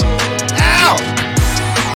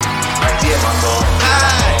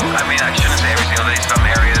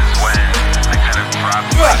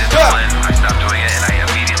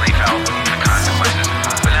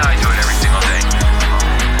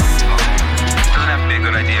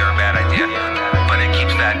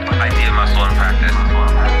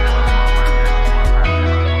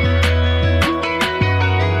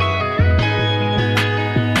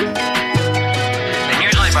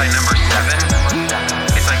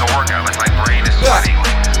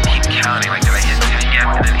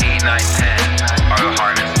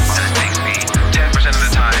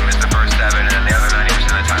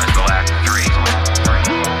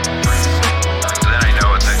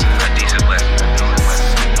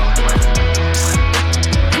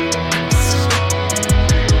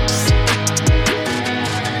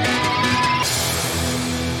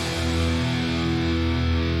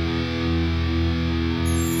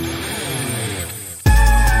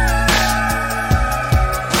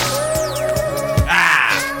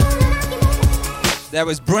 That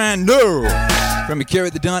was brand new from Akira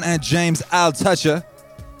the Don and James Altucher.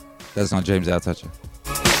 That's not James Altucher.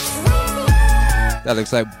 That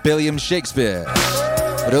looks like William Shakespeare.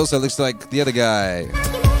 But it also looks like the other guy.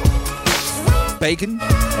 Bacon?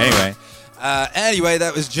 Anyway,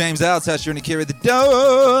 that was James Altucher and Akira the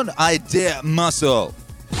Don. Idea Muscle.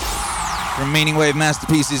 From Meaningwave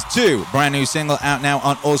Masterpieces 2. Brand new single out now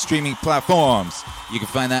on all streaming platforms. You can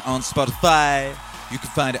find that on Spotify. You can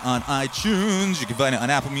find it on iTunes. You can find it on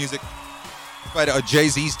Apple Music. You can find it on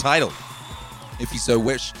Jay-Z's Tidal, if you so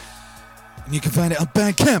wish. And you can find it on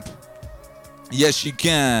Bandcamp. Yes, you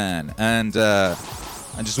can. And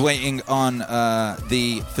I'm just waiting on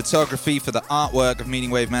the photography for the artwork of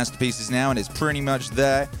Meaningwave Masterpieces now, and it's pretty much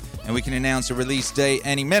there. And we can announce a release date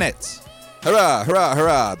any minute. Hurrah, hurrah,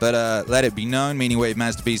 hurrah. But let it be known, Meaningwave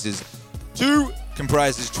Masterpieces 2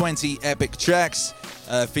 comprises 20 epic tracks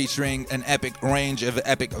featuring an epic range of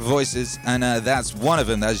epic voices, and that's one of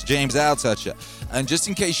them. That's James Altucher. And just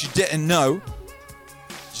in case you didn't know,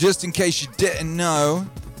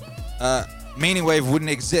 Meaningwave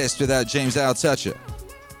wouldn't exist without James Altucher.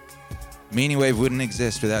 Meaningwave wouldn't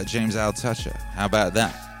exist without James Altucher. How about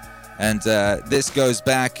that? And this goes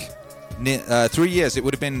back 3 years. It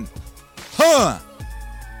would have been,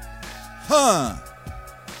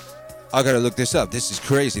 I gotta look this up. This is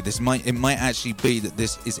crazy. It might actually be that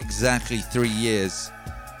this is exactly 3 years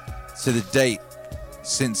to the date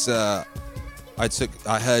since I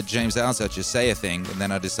heard James Altucher say a thing, and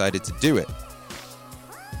then I decided to do it.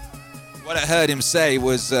 What I heard him say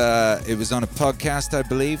was it was on a podcast, I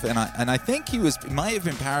believe, and I think he might have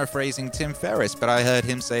been paraphrasing Tim Ferriss, but I heard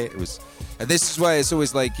him say it was. And this is why it's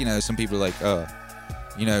always like, some people are like,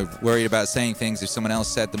 worried about saying things if someone else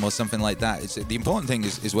said them or something like that. The important thing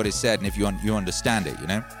is what is said, and if you understand it,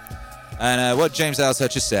 And what James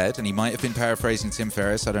Altucher said, and he might have been paraphrasing Tim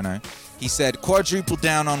Ferriss, I don't know. He said, quadruple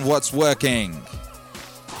down on what's working.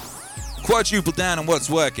 Quadruple down on what's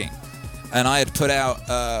working. And I had put out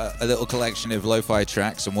a little collection of lo-fi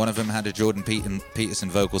tracks, and one of them had a Jordan Peterson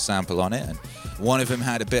vocal sample on it, and one of them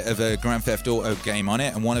had a bit of a Grand Theft Auto game on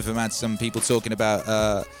it, and one of them had some people talking about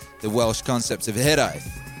the Welsh concept of Hiraeth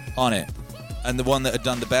on it. And the one that had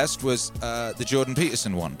done the best was the Jordan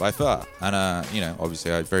Peterson one, by far. And,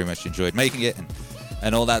 obviously I very much enjoyed making it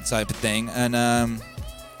and all that type of thing. And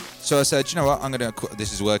so I said, you know what,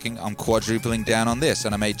 this is working, I'm quadrupling down on this,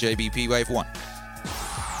 and I made JBP Wave 1.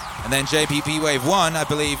 And then JPP Wave 1, I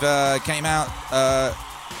believe, came out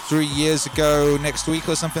 3 years ago next week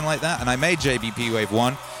or something like that. And I made JBP Wave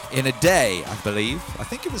 1 in a day, I believe. I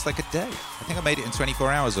think it was like a day. I think I made it in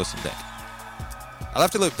 24 hours or something. I'll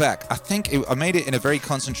have to look back. I think I made it in a very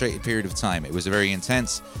concentrated period of time. It was a very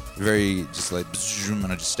intense, very just like,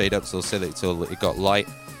 and I just stayed up till it got light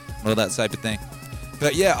and all that type of thing.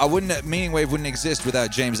 But yeah, Meaningwave wouldn't exist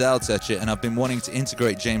without James Altucher, and I've been wanting to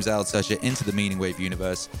integrate James Altucher into the Meaningwave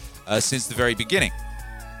universe since the very beginning.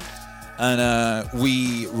 And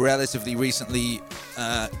we relatively recently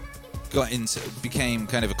became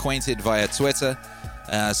kind of acquainted via Twitter.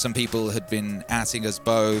 Some people had been atting us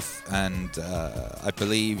both, and I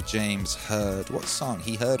believe James heard what song?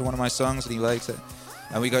 He heard one of my songs and he liked it.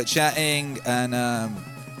 And we got chatting, and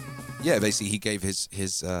basically he gave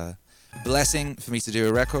his blessing for me to do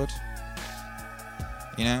a record,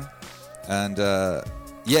 and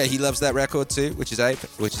he loves that record too, which is epic.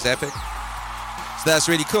 So that's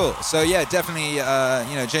really cool. So yeah, definitely,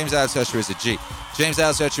 James Altucher is a G. James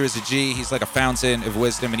Altucher is a G. He's like a fountain of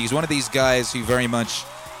wisdom, and he's one of these guys who very much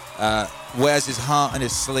wears his heart on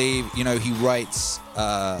his sleeve. He writes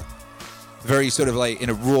very sort of like in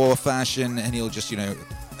a raw fashion, and he'll just,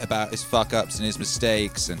 about his fuck-ups and his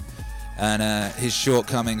mistakes and his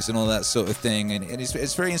shortcomings and all that sort of thing, and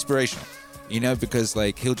it's very inspirational, because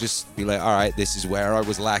like he'll just be like, all right, this is where I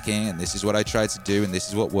was lacking, and this is what I tried to do, and this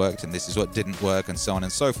is what worked, and this is what didn't work, and so on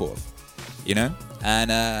and so forth,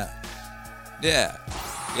 and he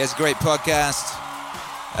has a great podcast.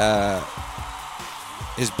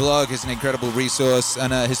 His blog is an incredible resource,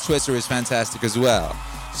 and his Twitter is fantastic as well.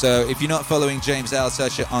 So if you're not following James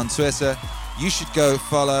Altucher on Twitter, you should go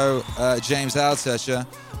follow James Altucher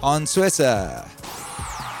on Twitter.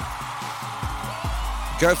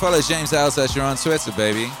 Go follow James Altucher on Twitter,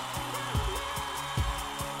 baby.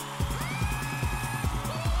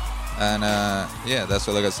 And that's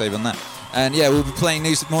all I got to say on that. And we'll be playing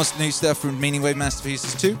more new stuff from Meaningwave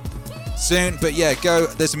Masterpieces 2 soon. But go.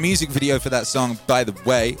 There's a music video for that song, by the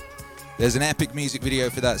way. There's an epic music video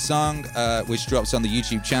for that song, which drops on the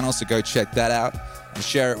YouTube channel. So go check that out and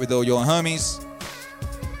share it with all your homies.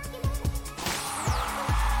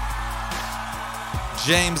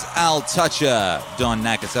 James Altucher, Don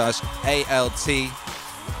Nakatosh, A-L-T-U-C-H-E-R,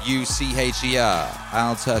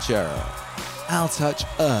 Altucher,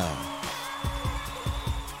 Altucher.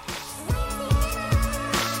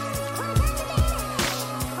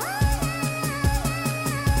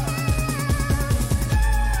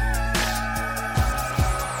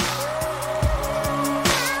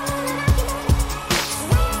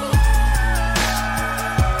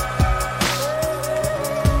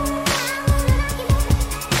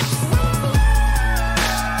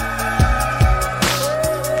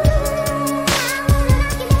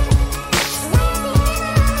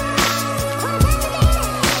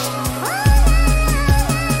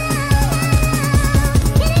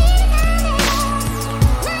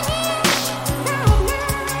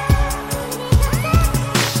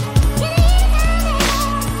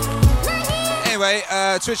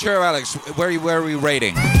 Twitch Hero Alex, where are we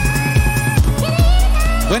rating?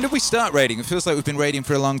 When did we start rating? It feels like we've been rating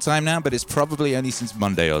for a long time now, but it's probably only since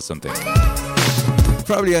Monday or something.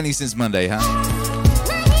 Probably only since Monday, huh?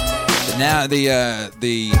 But now the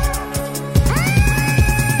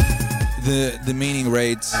Meaning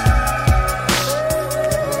Raids, the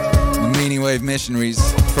Meaningwave Missionaries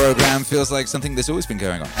program feels like something that's always been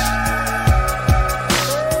going on.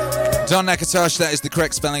 Don Nakatosh, that is the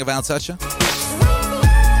correct spelling of Altucher.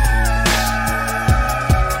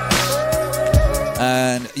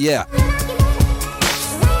 And yeah.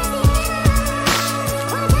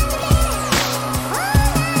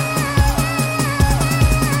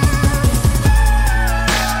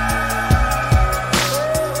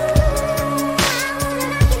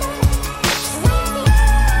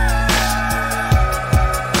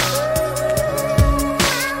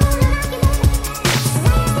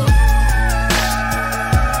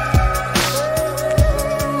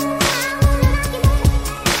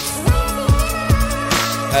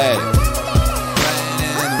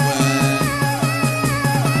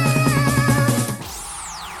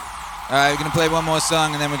 Alright, we're going to play one more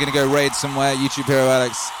song and then we're going to go raid somewhere. YouTube Hero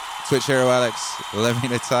Alex, Twitch Hero Alex, let me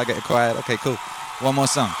know, target acquired. Okay, cool. One more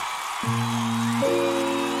song.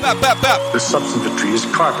 Bap, bap, bap. The substance of the tree is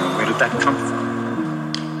carbon. Where did that come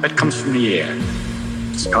from? That comes from the air.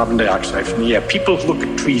 It's carbon dioxide from the air. People look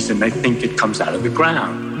at trees and they think it comes out of the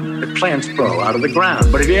ground. The plants grow out of the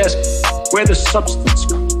ground. But if you ask where the substance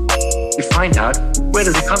comes, you find out where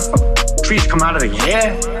does it come from. Trees come out of the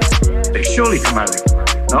air? They surely come out of the air.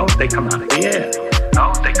 No, they come out of the air.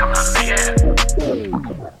 No, they come out of the air.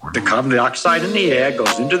 The carbon dioxide in the air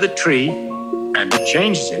goes into the tree and it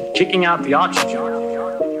changes it, kicking out the oxygen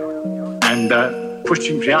and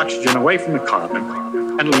pushing the oxygen away from the carbon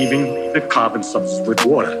and leaving the carbon substance with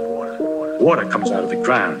water. Water comes out of the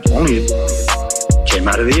ground. Only it came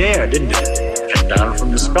out of the air, didn't it? It came down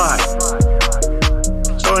from the sky.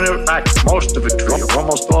 So in fact, most of the tree,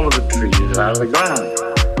 almost all of the tree is out of the ground.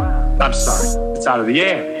 I'm sorry, it's out of the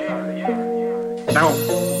air. Now,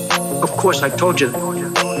 of course, I told you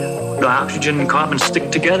the oxygen and carbon stick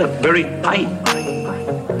together very tight.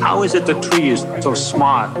 How is it the tree is so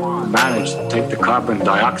smart to manage to take the carbon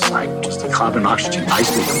dioxide, which is the carbon oxygen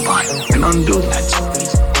nicely combined, and undo that so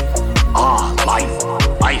easy? Life.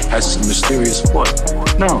 Life has some mysterious force.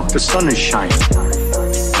 No, the sun is shining.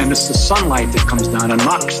 And it's the sunlight that comes down and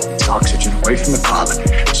knocks the oxygen away from the carbon.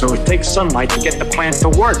 So it takes sunlight to get the plant to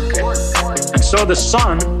work. And so the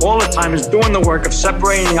sun, all the time, is doing the work of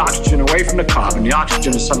separating the oxygen away from the carbon. The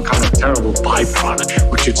oxygen is some kind of terrible byproduct,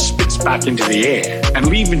 which it spits back into the air and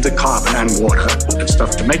leaving the carbon and water and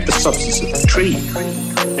stuff to make the substance of the tree.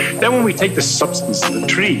 Then when we take the substance of the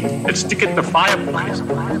tree and stick it in the fireplace,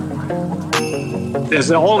 there's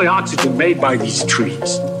all the oxygen made by these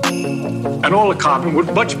trees. And all the carbon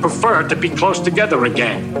would much prefer to be close together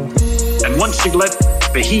again. And once you let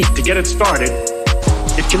the heat to get it started,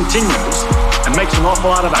 it continues and makes an awful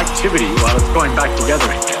lot of activity while it's going back together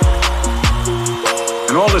again.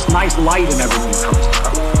 And all this nice light and everything comes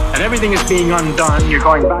out. And everything is being undone. You're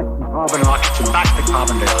going back from carbon and oxygen, back to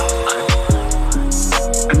carbon dioxide.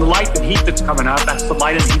 And the light and heat that's coming out, that's the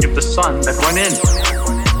light and heat of the sun that went in.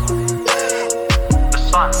 The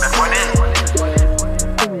sun that went in.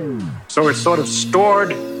 So it's sort of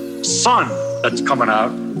stored sun that's coming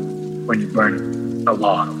out when you burn the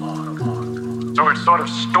log. So it's sort of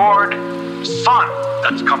stored sun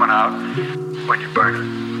that's coming out when you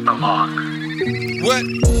burn the log. What?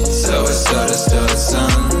 So it's sort of stored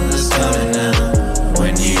sun that's coming out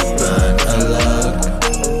when you burn a log.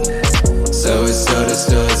 So it's sort of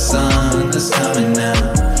stored sun that's coming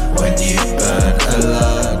out when you burn a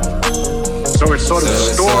log. So it's sort of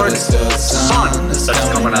stored sun that's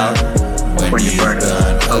coming out when you burn a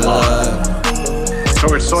log. So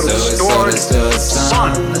it's sort of stored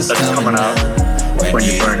sun that's coming out when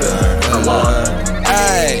you burn a log.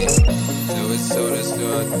 Hey! So it's sort of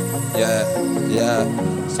stored. Yeah.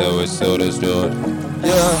 So it's sort of stored.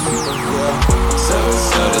 Yeah. So it's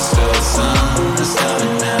sort of stored sun that's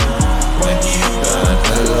coming out when you burn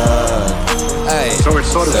a log. Hey. So it's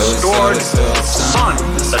sort of stored sun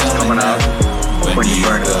that's coming out when you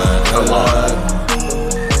burn a log.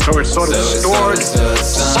 So it's sort of stored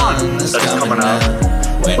sun that's coming out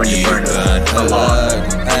when you burn a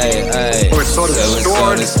log. Hey. So it's sort of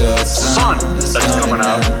stored sun that's coming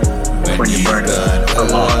out when you burn a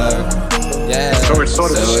log. Yeah. So it's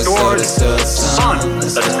sort of stored sun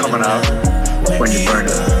that's coming out when you burn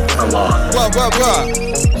a log. What?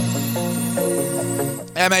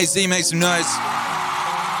 MAZ, make some noise.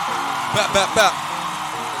 Bap.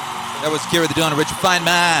 That was Kira the Dawn, Richard Fine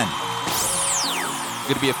Man.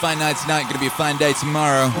 Gonna be a fine night tonight, gonna be a fine day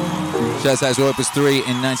tomorrow. Shouts out to Opus 3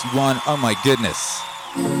 in 91. Oh my goodness.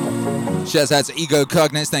 Shouts out to Ego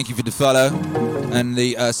Cognis, thank you for the follow. And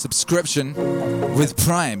the subscription with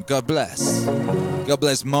Prime, God bless. God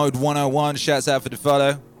bless Mode 101, shouts out for the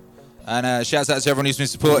follow. And shouts out to everyone who's been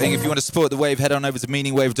supporting. If you want to support the Wave, head on over to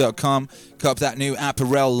meaningwave.com. Cop that new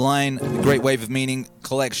apparel line, the Great Wave of Meaning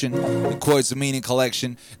collection, the Quotes of Meaning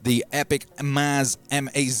collection, the Epic Maz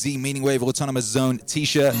M-A-Z Meaningwave Autonomous Zone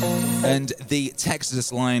t-shirt, and the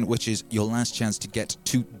Texas line, which is your last chance to get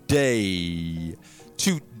today.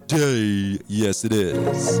 Yes, it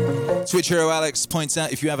is. Twitch Hero Alex points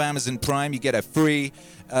out if you have Amazon Prime, you get a free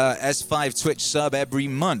S5 Twitch sub every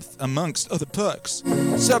month, amongst other perks.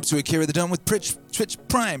 Sub to Akira the Dawn with Twitch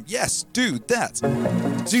Prime. Yes, do that.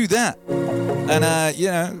 And,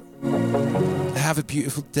 have a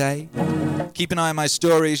beautiful day. Keep an eye on my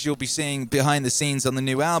stories. You'll be seeing behind the scenes on the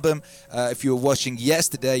new album. If you were watching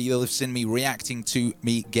yesterday, you'll have seen me reacting to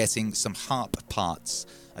me getting some harp parts.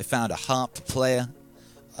 I found a harp player,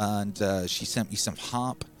 and she sent me some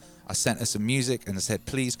harp. I sent her some music and I said,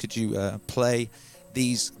 please could you play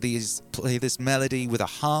this melody with a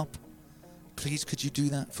harp? Please could you do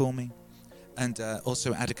that for me? And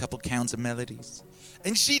also add a couple counter melodies.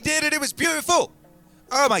 And she did it. It was beautiful.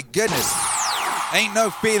 Oh my goodness. Ain't no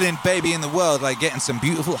feeling, baby, in the world like getting some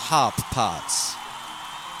beautiful harp parts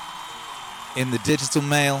in the digital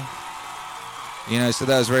mail. So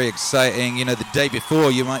that was very exciting. The day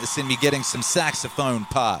before, you might have seen me getting some saxophone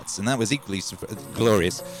parts, and that was equally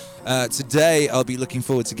glorious. Today, I'll be looking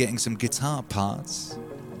forward to getting some guitar parts,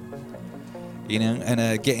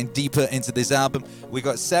 and getting deeper into this album. We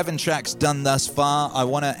got 7 tracks done thus far. I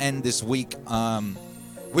want to end this week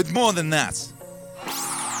with more than that.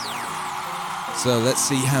 So let's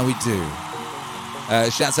see how we do.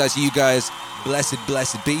 Shouts out to you guys. Blessed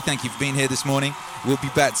be. Thank you for being here this morning. We'll be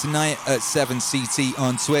back tonight at 7 CT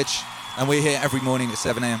on Twitch. And we're here every morning at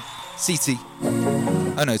 7 a.m. CT.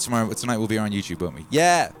 Oh no, tonight we'll be on YouTube, won't we?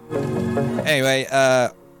 Yeah. Anyway,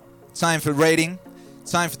 time for raiding.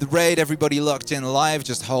 Time for the raid. Everybody locked in live.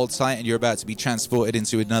 Just hold tight and you're about to be transported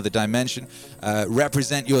into another dimension.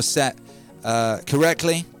 Represent your set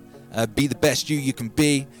correctly. Be the best you can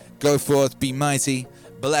be. Go forth, be mighty,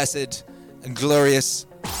 blessed, and glorious.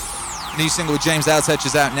 New single with James Altucher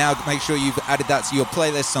is out now. Make sure you've added that to your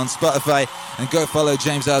playlists on Spotify. And go follow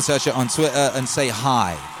James Altucher on Twitter and say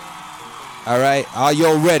hi. All right? Are you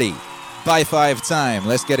all ready? By 5 time.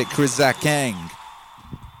 Let's get it Krizakang.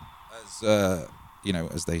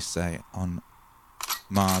 As they say on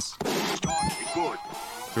Mars.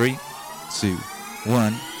 3, 2,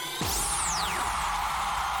 1.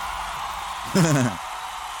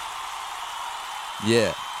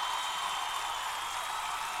 Yeah.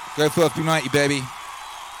 Go forth, be mighty, baby.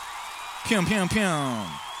 Pyum, pyum, pyum.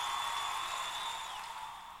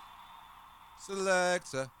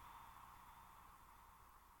 Selector.